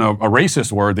you, even a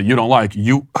racist word that you don't like,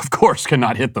 you, of course,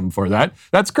 cannot hit them for that.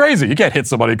 That's crazy. You can't hit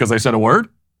somebody because they said a word.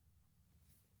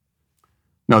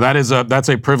 No, that's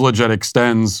a privilege that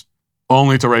extends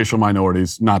only to racial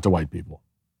minorities, not to white people.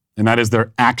 And that is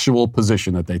their actual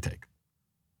position that they take.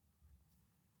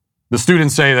 The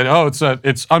students say that,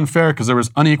 it's unfair because there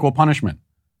was unequal punishment.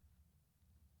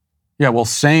 Yeah, well,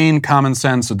 sane, common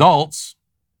sense adults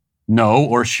know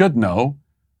or should know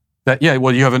that, yeah,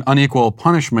 well, you have an unequal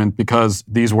punishment because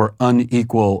these were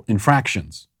unequal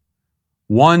infractions.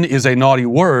 One is a naughty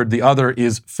word, the other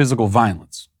is physical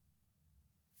violence.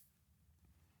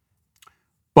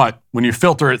 But when you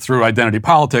filter it through identity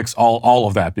politics, all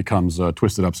of that becomes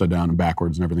twisted upside down and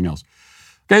backwards and everything else.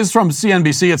 Okay, this is from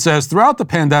CNBC. It says, throughout the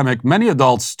pandemic, many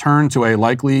adults turn to a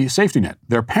likely safety net,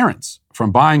 their parents.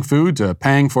 From buying food to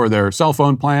paying for their cell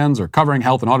phone plans or covering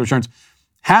health and auto insurance,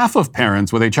 half of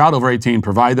parents with a child over 18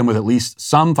 provide them with at least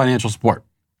some financial support,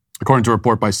 according to a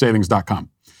report by Savings.com.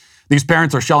 These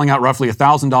parents are shelling out roughly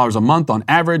 $1,000 a month on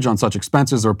average on such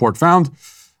expenses, the report found.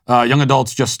 Young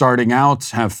adults just starting out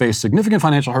have faced significant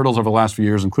financial hurdles over the last few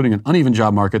years, including an uneven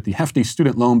job market, the hefty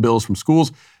student loan bills from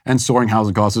schools, and soaring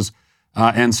housing costs.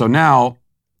 And so now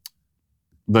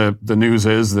the news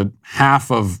is that half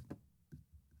of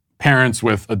parents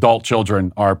with adult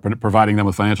children are providing them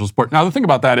with financial support. Now, the thing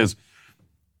about that is,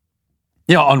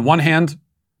 on one hand,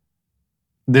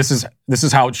 this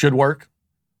is how it should work.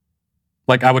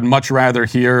 Like, I would much rather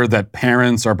hear that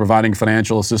parents are providing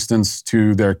financial assistance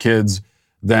to their kids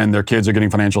than their kids are getting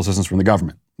financial assistance from the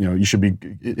government.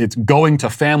 It's going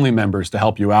to family members to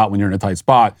help you out when you're in a tight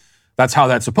spot. That's how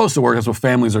that's supposed to work. That's what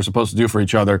families are supposed to do for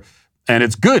each other. And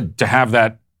it's good to have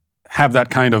that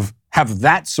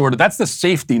sort of, that's the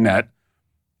safety net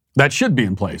that should be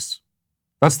in place.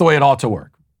 That's the way it ought to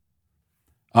work.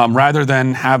 Rather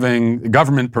than having the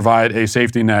government provide a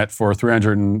safety net for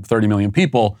 330 million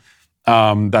people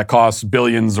that costs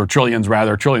billions or trillions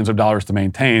of dollars to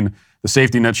maintain, the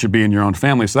safety net should be in your own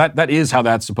family. So that is how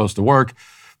that's supposed to work.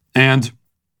 And,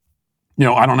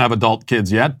 I don't have adult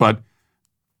kids yet, but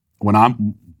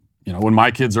when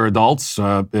my kids are adults,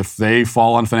 if they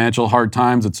fall on financial hard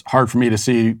times, it's hard for me to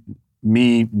see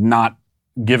me not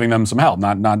giving them some help,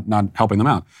 not helping them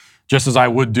out, just as I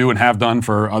would do and have done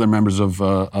for other members of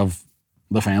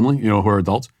the family, who are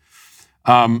adults.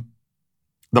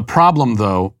 The problem,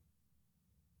 though,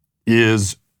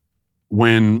 is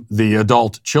when the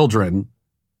adult children,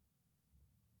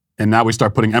 and now we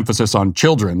start putting emphasis on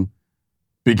children,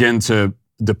 begin to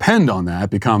depend on that,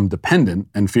 become dependent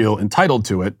and feel entitled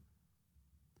to it.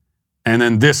 And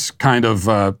then this kind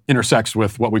of intersects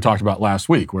with what we talked about last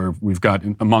week, where we've got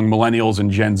among millennials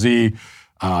and Gen Z,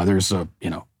 there's a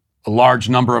large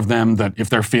number of them that if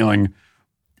they're feeling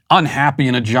unhappy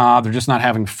in a job, they're just not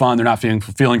having fun, they're not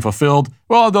feeling fulfilled,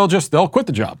 well, they'll quit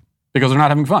the job because they're not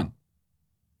having fun.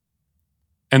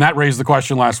 And that raised the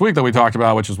question last week that we talked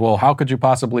about, which is, well, how could you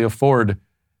afford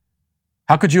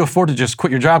to just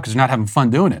quit your job because you're not having fun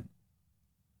doing it?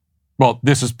 Well,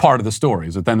 this is part of the story,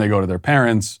 is that then they go to their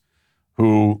parents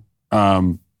who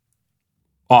oftentimes,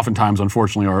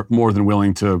 unfortunately, are more than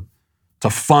willing to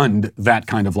fund that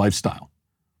kind of lifestyle.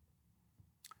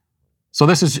 So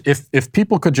this is, if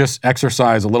people could just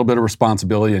exercise a little bit of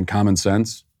responsibility and common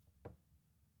sense,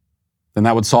 then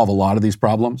that would solve a lot of these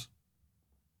problems.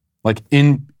 Like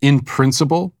in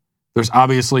principle, there's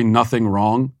obviously nothing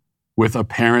wrong with a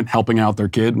parent helping out their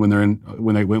kid when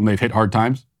they've hit hard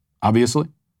times. Obviously,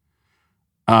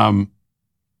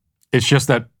 it's just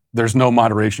that there's no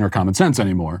moderation or common sense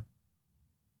anymore,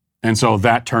 and so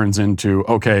that turns into,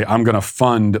 okay, I'm going to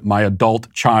fund my adult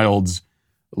child's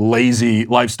lazy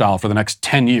lifestyle for the next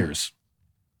 10 years,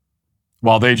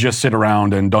 while they just sit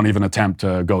around and don't even attempt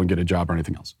to go and get a job or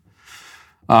anything else.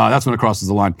 That's when it crosses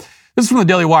the line. This is from the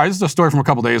Daily Wire. This is a story from a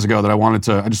couple days ago that I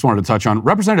just wanted to touch on.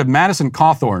 Representative Madison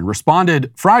Cawthorn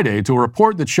responded Friday to a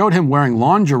report that showed him wearing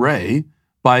lingerie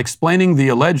by explaining the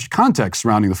alleged context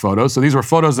surrounding the photos. So these were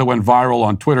photos that went viral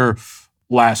on Twitter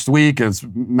last week. It's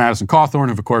Madison Cawthorn,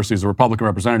 who, of course, he's a Republican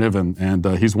representative, and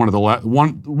he's one of the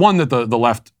one that the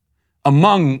left,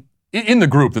 in the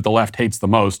group that the left hates the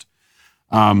most,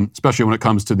 especially when it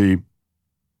comes to the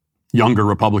younger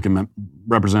Republican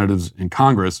representatives in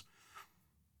Congress.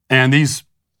 And these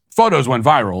photos went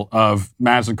viral of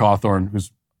Madison Cawthorn, who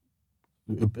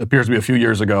appears to be a few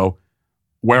years ago,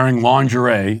 wearing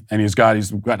lingerie, and he's got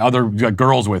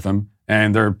girls with him,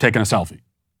 and they're taking a selfie.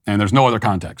 And there's no other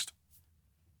context.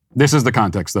 This is the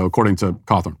context, though, according to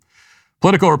Cawthorn.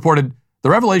 Politico reported, the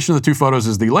revelation of the two photos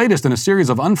is the latest in a series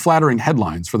of unflattering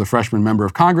headlines for the freshman member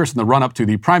of Congress in the run-up to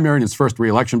the primary in his first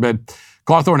re-election bid.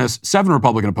 Cawthorn has 7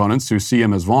 Republican opponents who see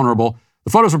him as vulnerable. The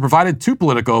photos were provided to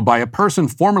Politico by a person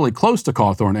formerly close to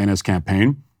Cawthorn and his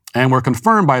campaign, and were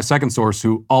confirmed by a second source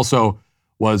who also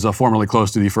was formerly close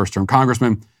to the first-term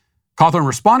congressman. Cawthorn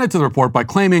responded to the report by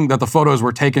claiming that the photos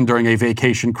were taken during a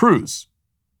vacation cruise.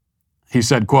 He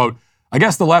said, quote, I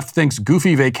guess the left thinks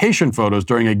goofy vacation photos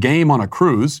during a game on a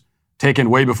cruise, taken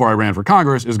way before I ran for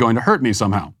Congress, is going to hurt me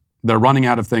somehow. They're running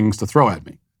out of things to throw at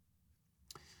me.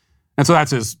 And so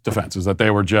that's his defense, is that they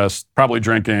were just probably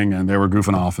drinking and they were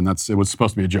goofing off, and it was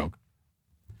supposed to be a joke.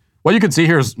 What you can see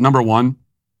here is, number one,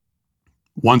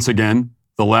 once again,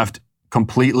 the left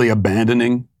completely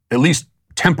abandoning, at least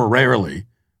temporarily,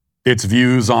 its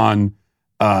views on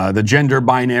the gender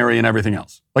binary and everything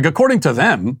else. Like, according to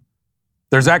them,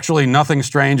 there's actually nothing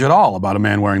strange at all about a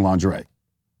man wearing lingerie.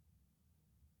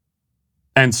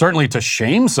 And certainly to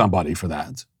shame somebody for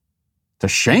that, to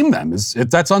shame them,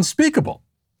 that's unspeakable.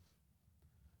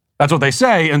 That's what they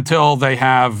say until they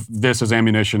have this as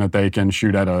ammunition that they can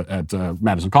shoot at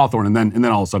Madison Cawthorn, and then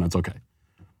all of a sudden it's okay.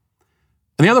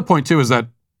 And the other point too is that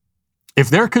if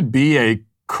there could be a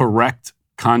correct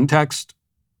context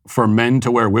for men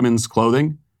to wear women's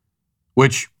clothing,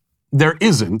 which there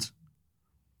isn't,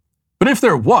 but if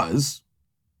there was,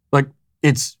 like,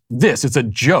 it's a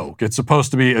joke. It's supposed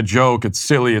to be a joke. It's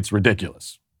silly. It's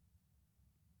ridiculous.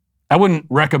 I wouldn't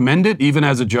recommend it even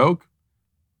as a joke.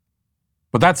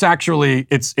 But that's actually,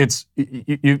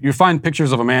 you find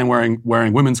pictures of a man wearing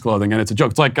women's clothing, and it's a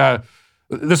joke. It's like,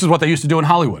 this is what they used to do in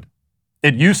Hollywood.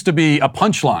 It used to be a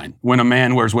punchline when a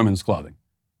man wears women's clothing.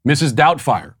 Mrs.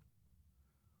 Doubtfire,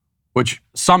 which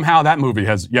somehow that movie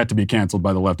has yet to be canceled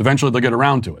by the left. Eventually they'll get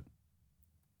around to it.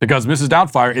 Because Mrs.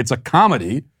 Doubtfire, it's a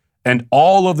comedy, and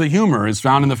all of the humor is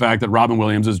found in the fact that Robin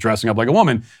Williams is dressing up like a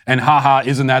woman, and haha,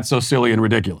 isn't that so silly and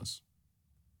ridiculous?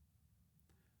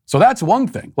 So that's one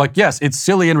thing. Like, yes, it's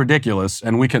silly and ridiculous,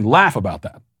 and we can laugh about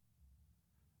that.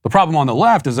 The problem on the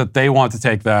left is that they want to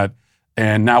take that,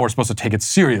 and now we're supposed to take it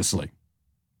seriously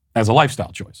as a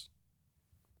lifestyle choice.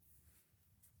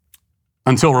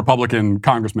 Until Republican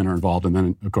congressmen are involved, and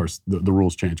then, of course, the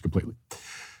rules change completely.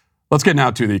 Let's get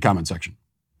now to the comment section.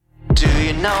 Do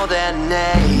you know their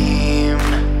name?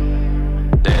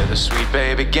 They're the Sweet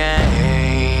Baby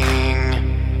Gang.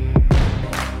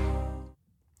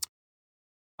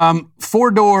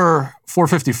 4-door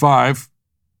 455,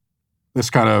 this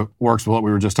kind of works with what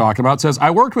we were just talking about, says, I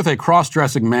worked with a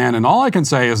cross-dressing man, and all I can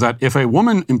say is that if a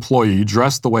woman employee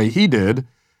dressed the way he did,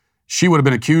 she would have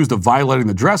been accused of violating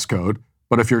the dress code.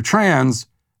 But if you're trans,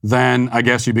 then I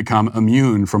guess you become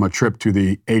immune from a trip to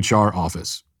the HR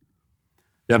office.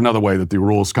 Yet another way that the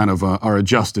rules kind of are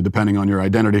adjusted depending on your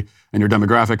identity and your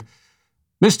demographic.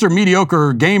 Mr.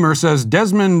 Mediocre Gamer says,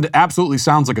 Desmond absolutely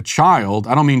sounds like a child.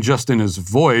 I don't mean just in his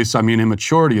voice, I mean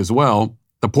immaturity as well.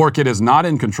 The poor kid is not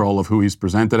in control of who he's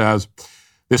presented as.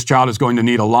 This child is going to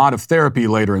need a lot of therapy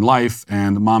later in life,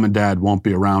 and mom and dad won't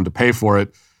be around to pay for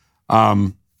it.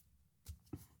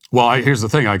 Here's the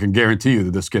thing. I can guarantee you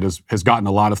that this kid has gotten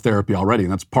a lot of therapy already,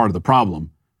 and that's part of the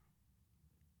problem.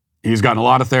 He's gotten a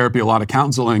lot of therapy, a lot of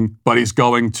counseling, but he's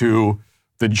going to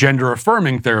the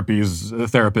gender-affirming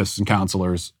therapists and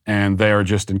counselors, and they are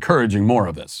just encouraging more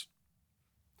of this.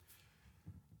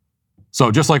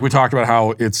 So just like we talked about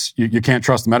how you can't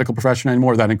trust the medical profession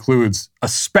anymore, that includes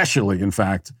especially, in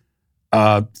fact,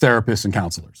 therapists and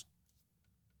counselors.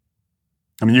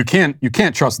 I mean, you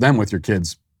can't trust them with your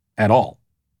kids at all,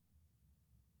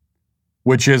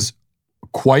 which is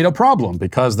quite a problem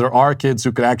because there are kids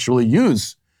who could actually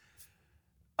use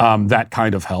that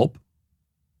kind of help.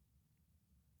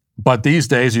 But these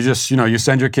days, you just, you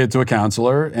send your kid to a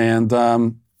counselor, and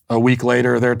a week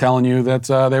later, they're telling you that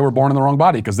they were born in the wrong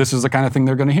body because this is the kind of thing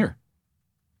they're going to hear.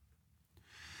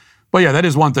 But yeah, that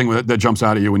is one thing that jumps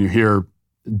out at you when you hear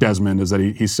Desmond, is that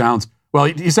he sounds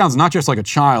not just like a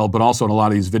child, but also in a lot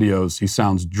of these videos, he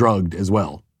sounds drugged as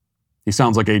well. He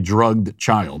sounds like a drugged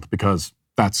child because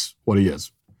that's what he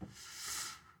is.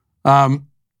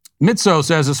 Mitso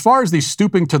says, as far as the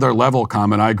stooping to their level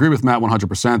comment, I agree with Matt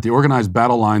 100%. The organized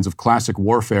battle lines of classic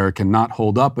warfare cannot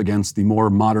hold up against the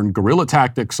more modern guerrilla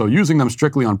tactics, so using them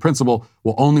strictly on principle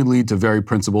will only lead to very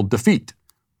principled defeat.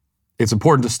 It's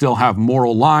important to still have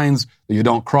moral lines that you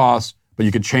don't cross, but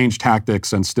you can change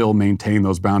tactics and still maintain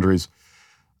those boundaries.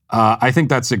 I think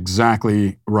that's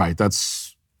exactly right.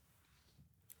 That's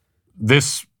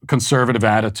this conservative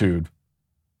attitude,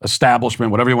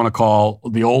 establishment, whatever you want to call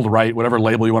the old right, whatever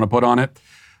label you want to put on it.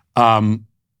 I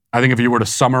think if you were to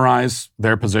summarize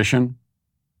their position,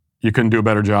 you couldn't do a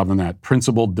better job than that.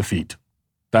 Principled defeat.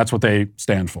 That's what they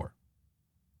stand for.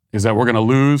 Is that we're going to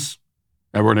lose,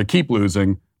 and we're going to keep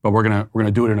losing, but we're going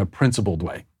to do it in a principled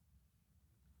way.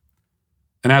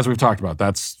 And as we've talked about,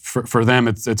 that's for them,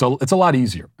 it's a lot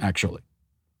easier, actually.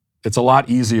 It's a lot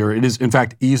easier. It is, in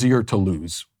fact, easier to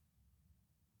lose.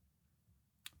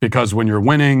 Because when you're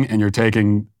winning and you're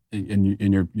taking and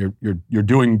you're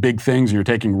doing big things, and you're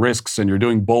taking risks, and you're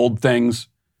doing bold things,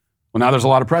 well, now there's a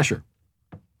lot of pressure.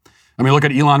 I mean, look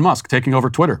at Elon Musk taking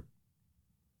over Twitter,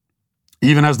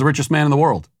 even as the richest man in the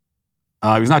world.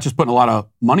 He's not just putting a lot of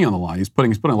money on the line. He's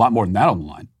putting a lot more than that on the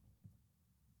line.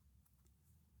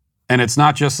 And it's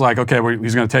not just like, okay,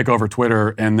 he's going to take over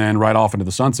Twitter and then ride off into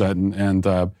the sunset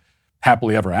and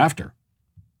happily ever after.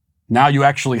 Now you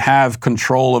actually have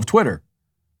control of Twitter.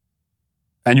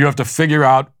 And you have to figure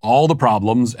out all the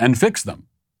problems and fix them.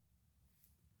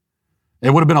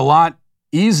 It would have been a lot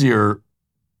easier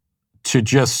to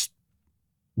just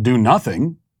do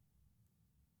nothing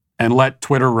and let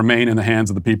Twitter remain in the hands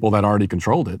of the people that already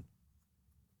controlled it.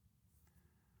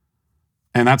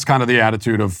 And that's kind of the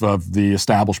attitude of the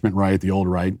establishment right, the old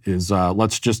right, is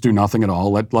let's just do nothing at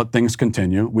all. Let things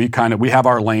continue. We have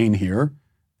our lane here,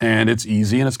 and it's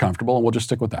easy and it's comfortable, and we'll just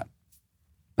stick with that.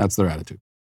 That's their attitude.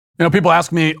 You know, people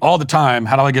ask me all the time,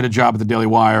 how do I get a job at the Daily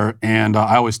Wire? And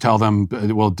I always tell them,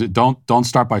 well, don't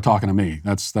start by talking to me.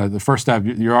 That's the first step.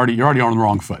 You're already on the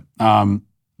wrong foot.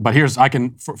 But I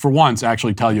can, for once,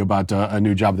 actually tell you about a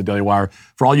new job at the Daily Wire.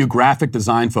 For all you graphic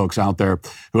design folks out there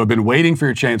who have been waiting for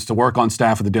your chance to work on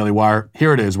staff at the Daily Wire,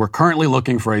 here it is. We're currently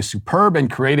looking for a superb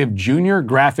and creative junior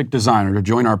graphic designer to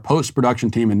join our post-production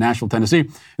team in Nashville, Tennessee.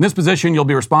 In this position, you'll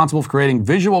be responsible for creating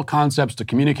visual concepts to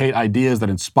communicate ideas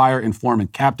that inspire, inform,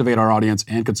 and captivate our audience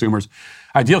and consumers.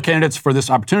 Ideal candidates for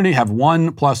this opportunity have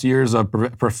 1+ years of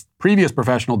previous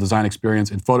professional design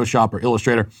experience in Photoshop or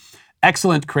Illustrator,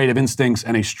 excellent creative instincts,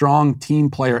 and a strong team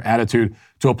player attitude.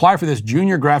 To apply for this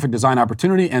junior graphic design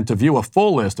opportunity and to view a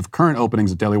full list of current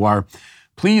openings at Daily Wire,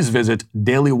 please visit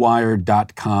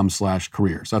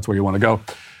dailywire.com/careers. That's where you want to go.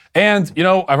 And, you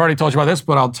know, I've already told you about this,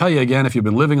 but I'll tell you again, if you've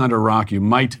been living under a rock, you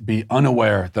might be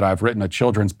unaware that I've written a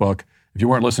children's book. If you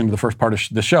weren't listening to the first part of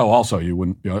the show, also, you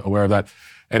wouldn't be aware of that.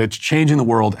 And it's changing the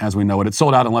world as we know it. It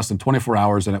sold out in less than 24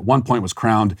 hours and at one point was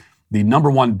crowned the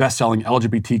 #1 best-selling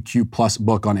LGBTQ+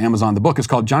 book on Amazon. The book is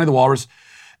called Johnny the Walrus,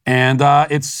 and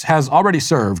it has already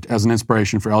served as an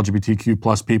inspiration for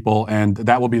LGBTQ+ people, and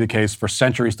that will be the case for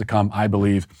centuries to come, I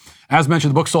believe. As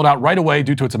mentioned, the book sold out right away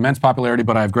due to its immense popularity,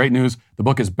 but I have great news. The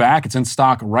book is back. It's in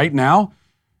stock right now,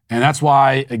 and that's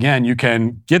why, again, you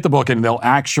can get the book, and they'll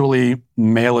actually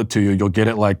mail it to you. You'll get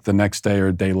it like the next day or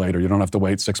a day later. You don't have to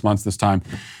wait 6 months this time.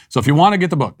 So if you want to get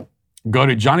the book, go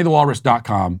to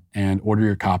johnnythewalrus.com and order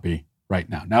your copy right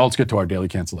now. Now let's get to our daily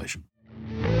cancellation.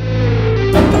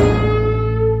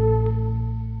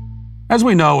 As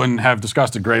we know and have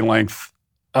discussed at great length,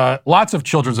 lots of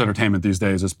children's entertainment these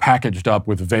days is packaged up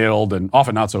with veiled and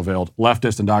often not so veiled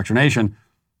leftist indoctrination.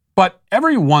 But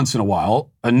every once in a while,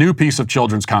 a new piece of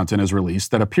children's content is released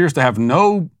that appears to have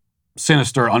no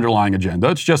sinister underlying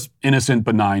agenda. It's just innocent,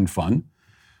 benign fun.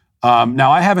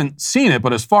 Now, I haven't seen it,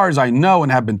 but as far as I know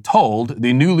and have been told,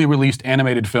 the newly released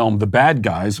animated film, The Bad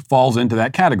Guys, falls into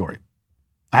that category.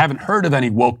 I haven't heard of any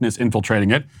wokeness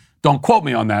infiltrating it. Don't quote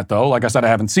me on that, though. Like I said, I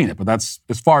haven't seen it, but that's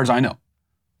as far as I know.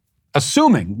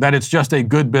 Assuming that it's just a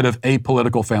good bit of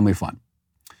apolitical family fun.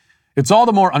 It's all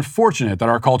the more unfortunate that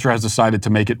our culture has decided to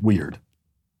make it weird.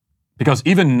 Because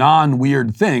even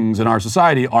non-weird things in our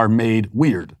society are made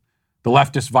weird. The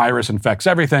leftist virus infects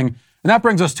everything. And that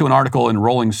brings us to an article in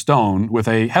Rolling Stone with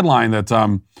a headline that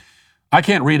I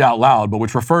can't read out loud, but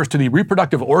which refers to the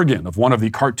reproductive organ of one of the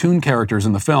cartoon characters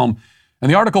in the film. And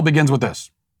the article begins with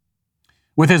this.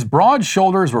 With his broad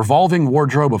shoulders, revolving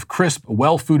wardrobe of crisp,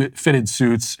 well-fitted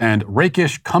suits, and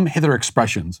rakish come-hither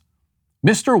expressions,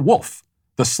 Mr. Wolf,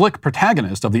 the slick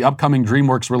protagonist of the upcoming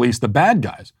DreamWorks release The Bad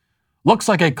Guys, looks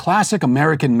like a classic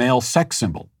American male sex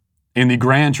symbol in the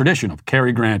grand tradition of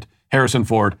Cary Grant, Harrison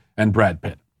Ford, and Brad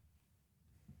Pitt.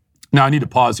 Now, I need to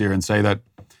pause here and say that,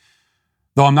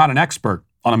 though I'm not an expert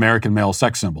on American male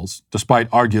sex symbols, despite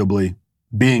arguably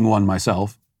being one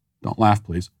myself, don't laugh,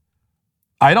 please,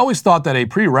 I'd always thought that a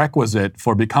prerequisite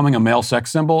for becoming a male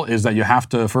sex symbol is that you have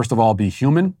to, first of all, be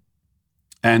human,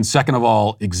 and second of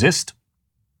all, exist.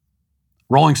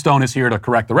 Rolling Stone is here to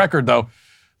correct the record, though.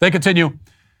 They continue,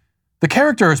 the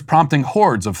character is prompting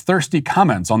hordes of thirsty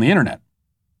comments on the internet.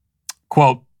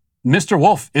 Quote, Mr.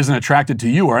 Wolf isn't attracted to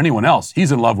you or anyone else.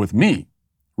 He's in love with me,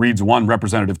 reads one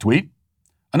representative tweet.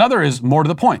 Another is more to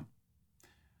the point.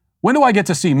 When do I get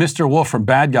to see Mr. Wolf from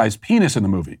Bad Guy's penis in the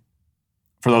movie?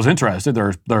 For those interested,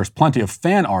 there's plenty of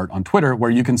fan art on Twitter where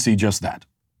you can see just that.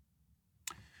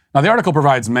 Now, the article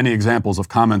provides many examples of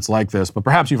comments like this, but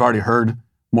perhaps you've already heard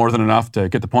more than enough to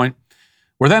get the point.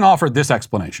 We're then offered this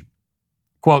explanation.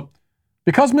 Quote,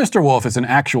 because Mr. Wolf is an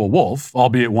actual wolf,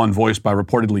 albeit one voiced by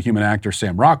reportedly human actor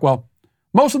Sam Rockwell,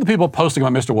 most of the people posting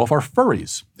about Mr. Wolf are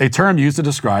furries, a term used to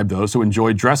describe those who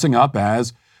enjoy dressing up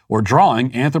as or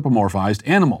drawing anthropomorphized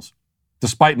animals.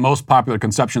 Despite most popular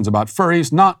conceptions about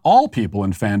furries, not all people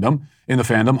in the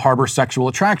fandom harbor sexual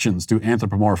attractions to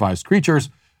anthropomorphized creatures,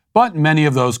 but many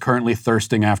of those currently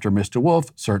thirsting after Mr.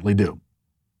 Wolf certainly do.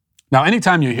 Now,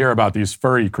 anytime you hear about these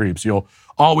furry creeps, you'll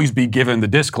always be given the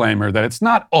disclaimer that it's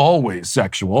not always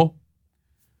sexual.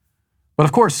 But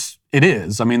of course, it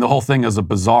is. I mean, the whole thing is a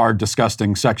bizarre,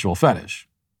 disgusting sexual fetish,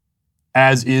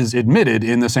 as is admitted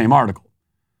in the same article.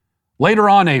 Later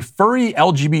on, a furry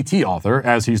LGBT author,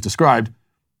 as he's described,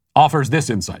 offers this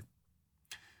insight.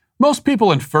 Most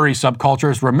people in furry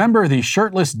subcultures remember the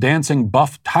shirtless, dancing,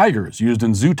 buff tigers used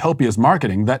in Zootopia's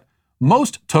marketing that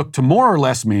most took to more or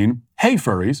less mean, hey,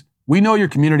 furries, we know your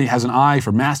community has an eye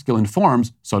for masculine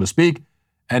forms, so to speak,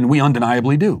 and we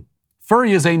undeniably do.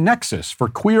 Furry is a nexus for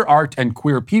queer art and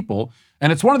queer people,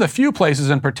 and it's one of the few places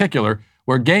in particular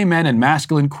where gay men and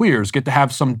masculine queers get to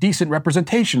have some decent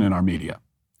representation in our media.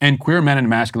 And queer men and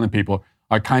masculine people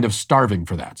are kind of starving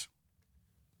for that.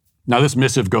 Now, this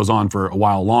missive goes on for a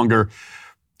while longer,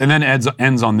 and then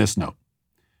ends on this note.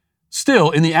 Still,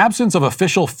 in the absence of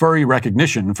official furry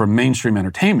recognition from mainstream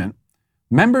entertainment,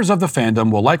 members of the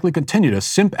fandom will likely continue to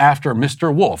simp after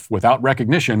Mr. Wolf without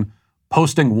recognition,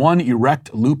 posting one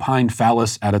erect lupine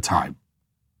phallus at a time.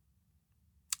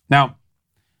 Now,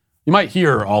 you might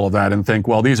hear all of that and think,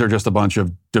 well, these are just a bunch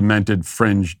of demented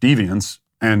fringe deviants,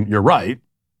 and you're right.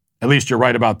 At least you're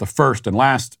right about the first and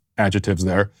last adjectives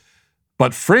there.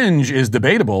 But fringe is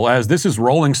debatable, as this is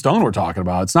Rolling Stone we're talking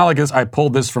about. It's not like I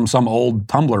pulled this from some old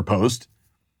Tumblr post.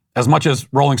 As much as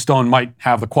Rolling Stone might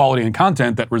have the quality and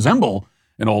content that resemble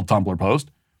an old Tumblr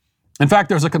post. In fact,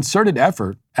 there's a concerted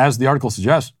effort, as the article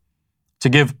suggests, to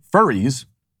give furries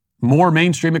more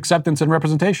mainstream acceptance and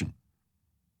representation.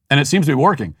 And it seems to be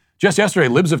working. Just yesterday,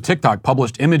 Libs of TikTok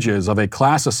published images of a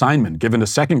class assignment given to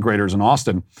second graders in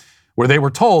Austin, where they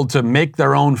were told to make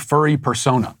their own furry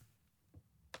persona.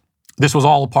 This was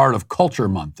all a part of Culture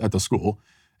Month at the school,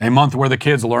 a month where the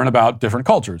kids learn about different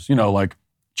cultures, like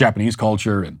Japanese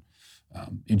culture and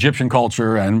Egyptian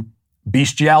culture and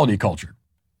bestiality culture.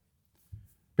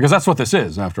 Because that's what this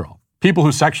is, after all. People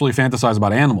who sexually fantasize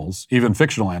about animals, even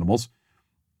fictional animals,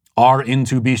 are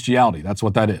into bestiality. That's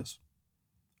what that is.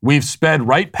 We've sped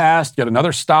right past yet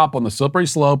another stop on the slippery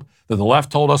slope that the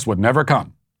left told us would never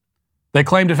come. They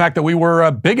claimed, in fact, that we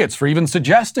were bigots for even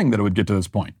suggesting that it would get to this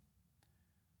point.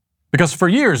 Because for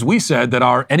years, we said that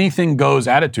our anything goes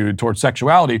attitude towards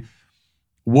sexuality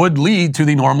would lead to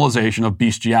the normalization of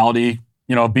bestiality,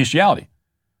 bestiality.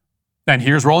 And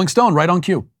here's Rolling Stone right on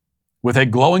cue, with a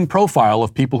glowing profile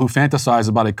of people who fantasize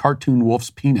about a cartoon wolf's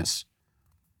penis.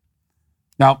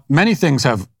 Now, many things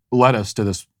have led us to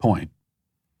this point,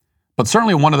 but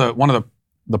certainly one of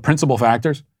the principal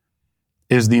factors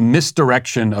is the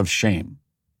misdirection of shame.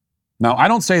 Now, I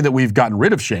don't say that we've gotten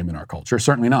rid of shame in our culture,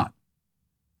 certainly not.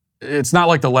 It's not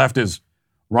like the left is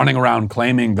running around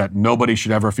claiming that nobody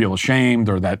should ever feel ashamed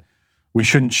or that we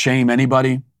shouldn't shame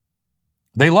anybody.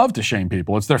 They love to shame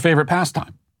people. It's their favorite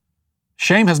pastime.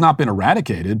 Shame has not been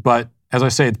eradicated, but as I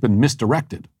say, it's been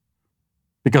misdirected.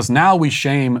 Because now we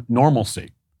shame normalcy.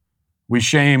 We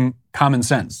shame common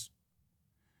sense.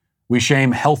 We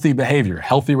shame healthy behavior,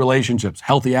 healthy relationships,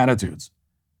 healthy attitudes.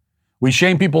 We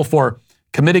shame people for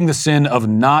committing the sin of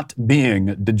not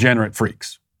being degenerate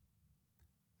freaks.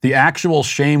 The actual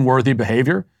shame-worthy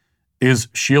behavior is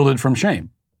shielded from shame.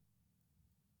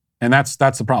 And that's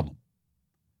the problem.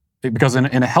 Because in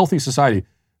a healthy society,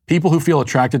 people who feel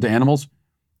attracted to animals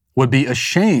would be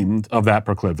ashamed of that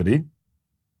proclivity.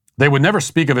 They would never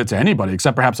speak of it to anybody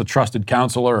except perhaps a trusted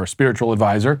counselor or spiritual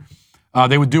advisor.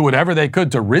 They would do whatever they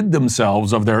could to rid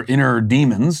themselves of their inner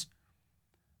demons.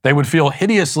 They would feel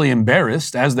hideously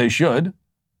embarrassed, as they should.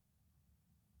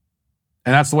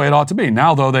 And that's the way it ought to be.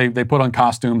 Now, though, they put on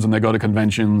costumes and they go to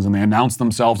conventions and they announce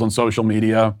themselves on social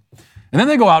media. And then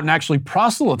they go out and actually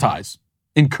proselytize,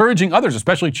 encouraging others,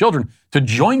 especially children, to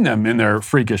join them in their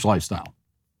freakish lifestyle.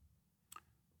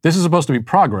 This is supposed to be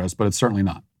progress, but it's certainly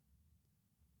not.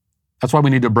 That's why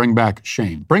we need to bring back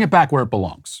shame. Bring it back where it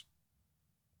belongs.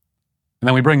 And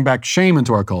then we bring back shame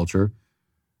into our culture.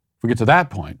 If we get to that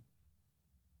point,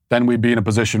 then we'd be in a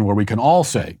position where we can all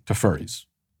say to furries,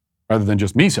 rather than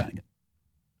just me saying it,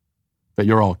 that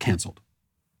you're all canceled.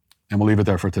 And we'll leave it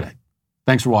there for today.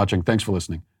 Thanks for watching. Thanks for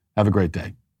listening. Have a great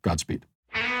day. Godspeed.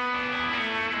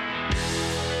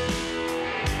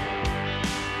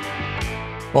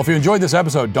 Well, if you enjoyed this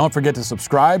episode, don't forget to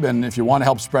subscribe. And if you want to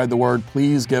help spread the word,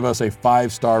 please give us a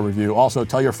 5-star review. Also,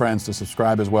 tell your friends to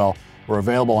subscribe as well. We're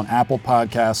available on Apple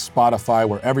Podcasts, Spotify,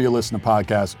 wherever you listen to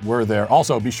podcasts, we're there.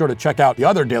 Also, be sure to check out the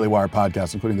other Daily Wire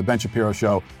podcasts, including The Ben Shapiro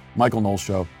Show, Michael Knowles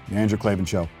Show, The Andrew Klavan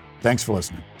Show. Thanks for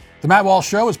listening. The Matt Walsh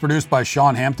Show is produced by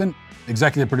Sean Hampton,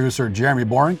 executive producer Jeremy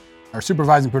Boring. Our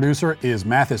supervising producer is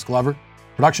Mathis Glover,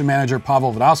 production manager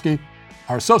Pavel Vodowski.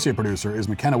 Our associate producer is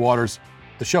McKenna Waters.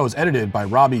 The show is edited by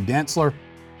Robbie Dantzler.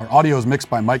 Our audio is mixed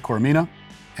by Mike Coromina,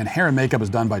 and hair and makeup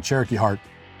is done by Cherokee Hart.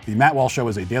 The Matt Walsh Show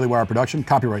is a Daily Wire production,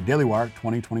 copyright Daily Wire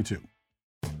 2022.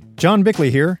 John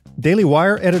Bickley here, Daily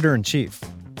Wire Editor-in-Chief.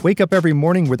 Wake up every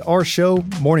morning with our show,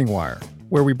 Morning Wire,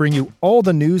 where we bring you all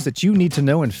the news that you need to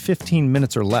know in 15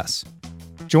 minutes or less.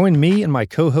 Join me and my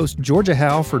co-host Georgia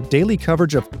Howe for daily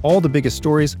coverage of all the biggest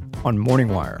stories on Morning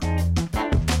Wire.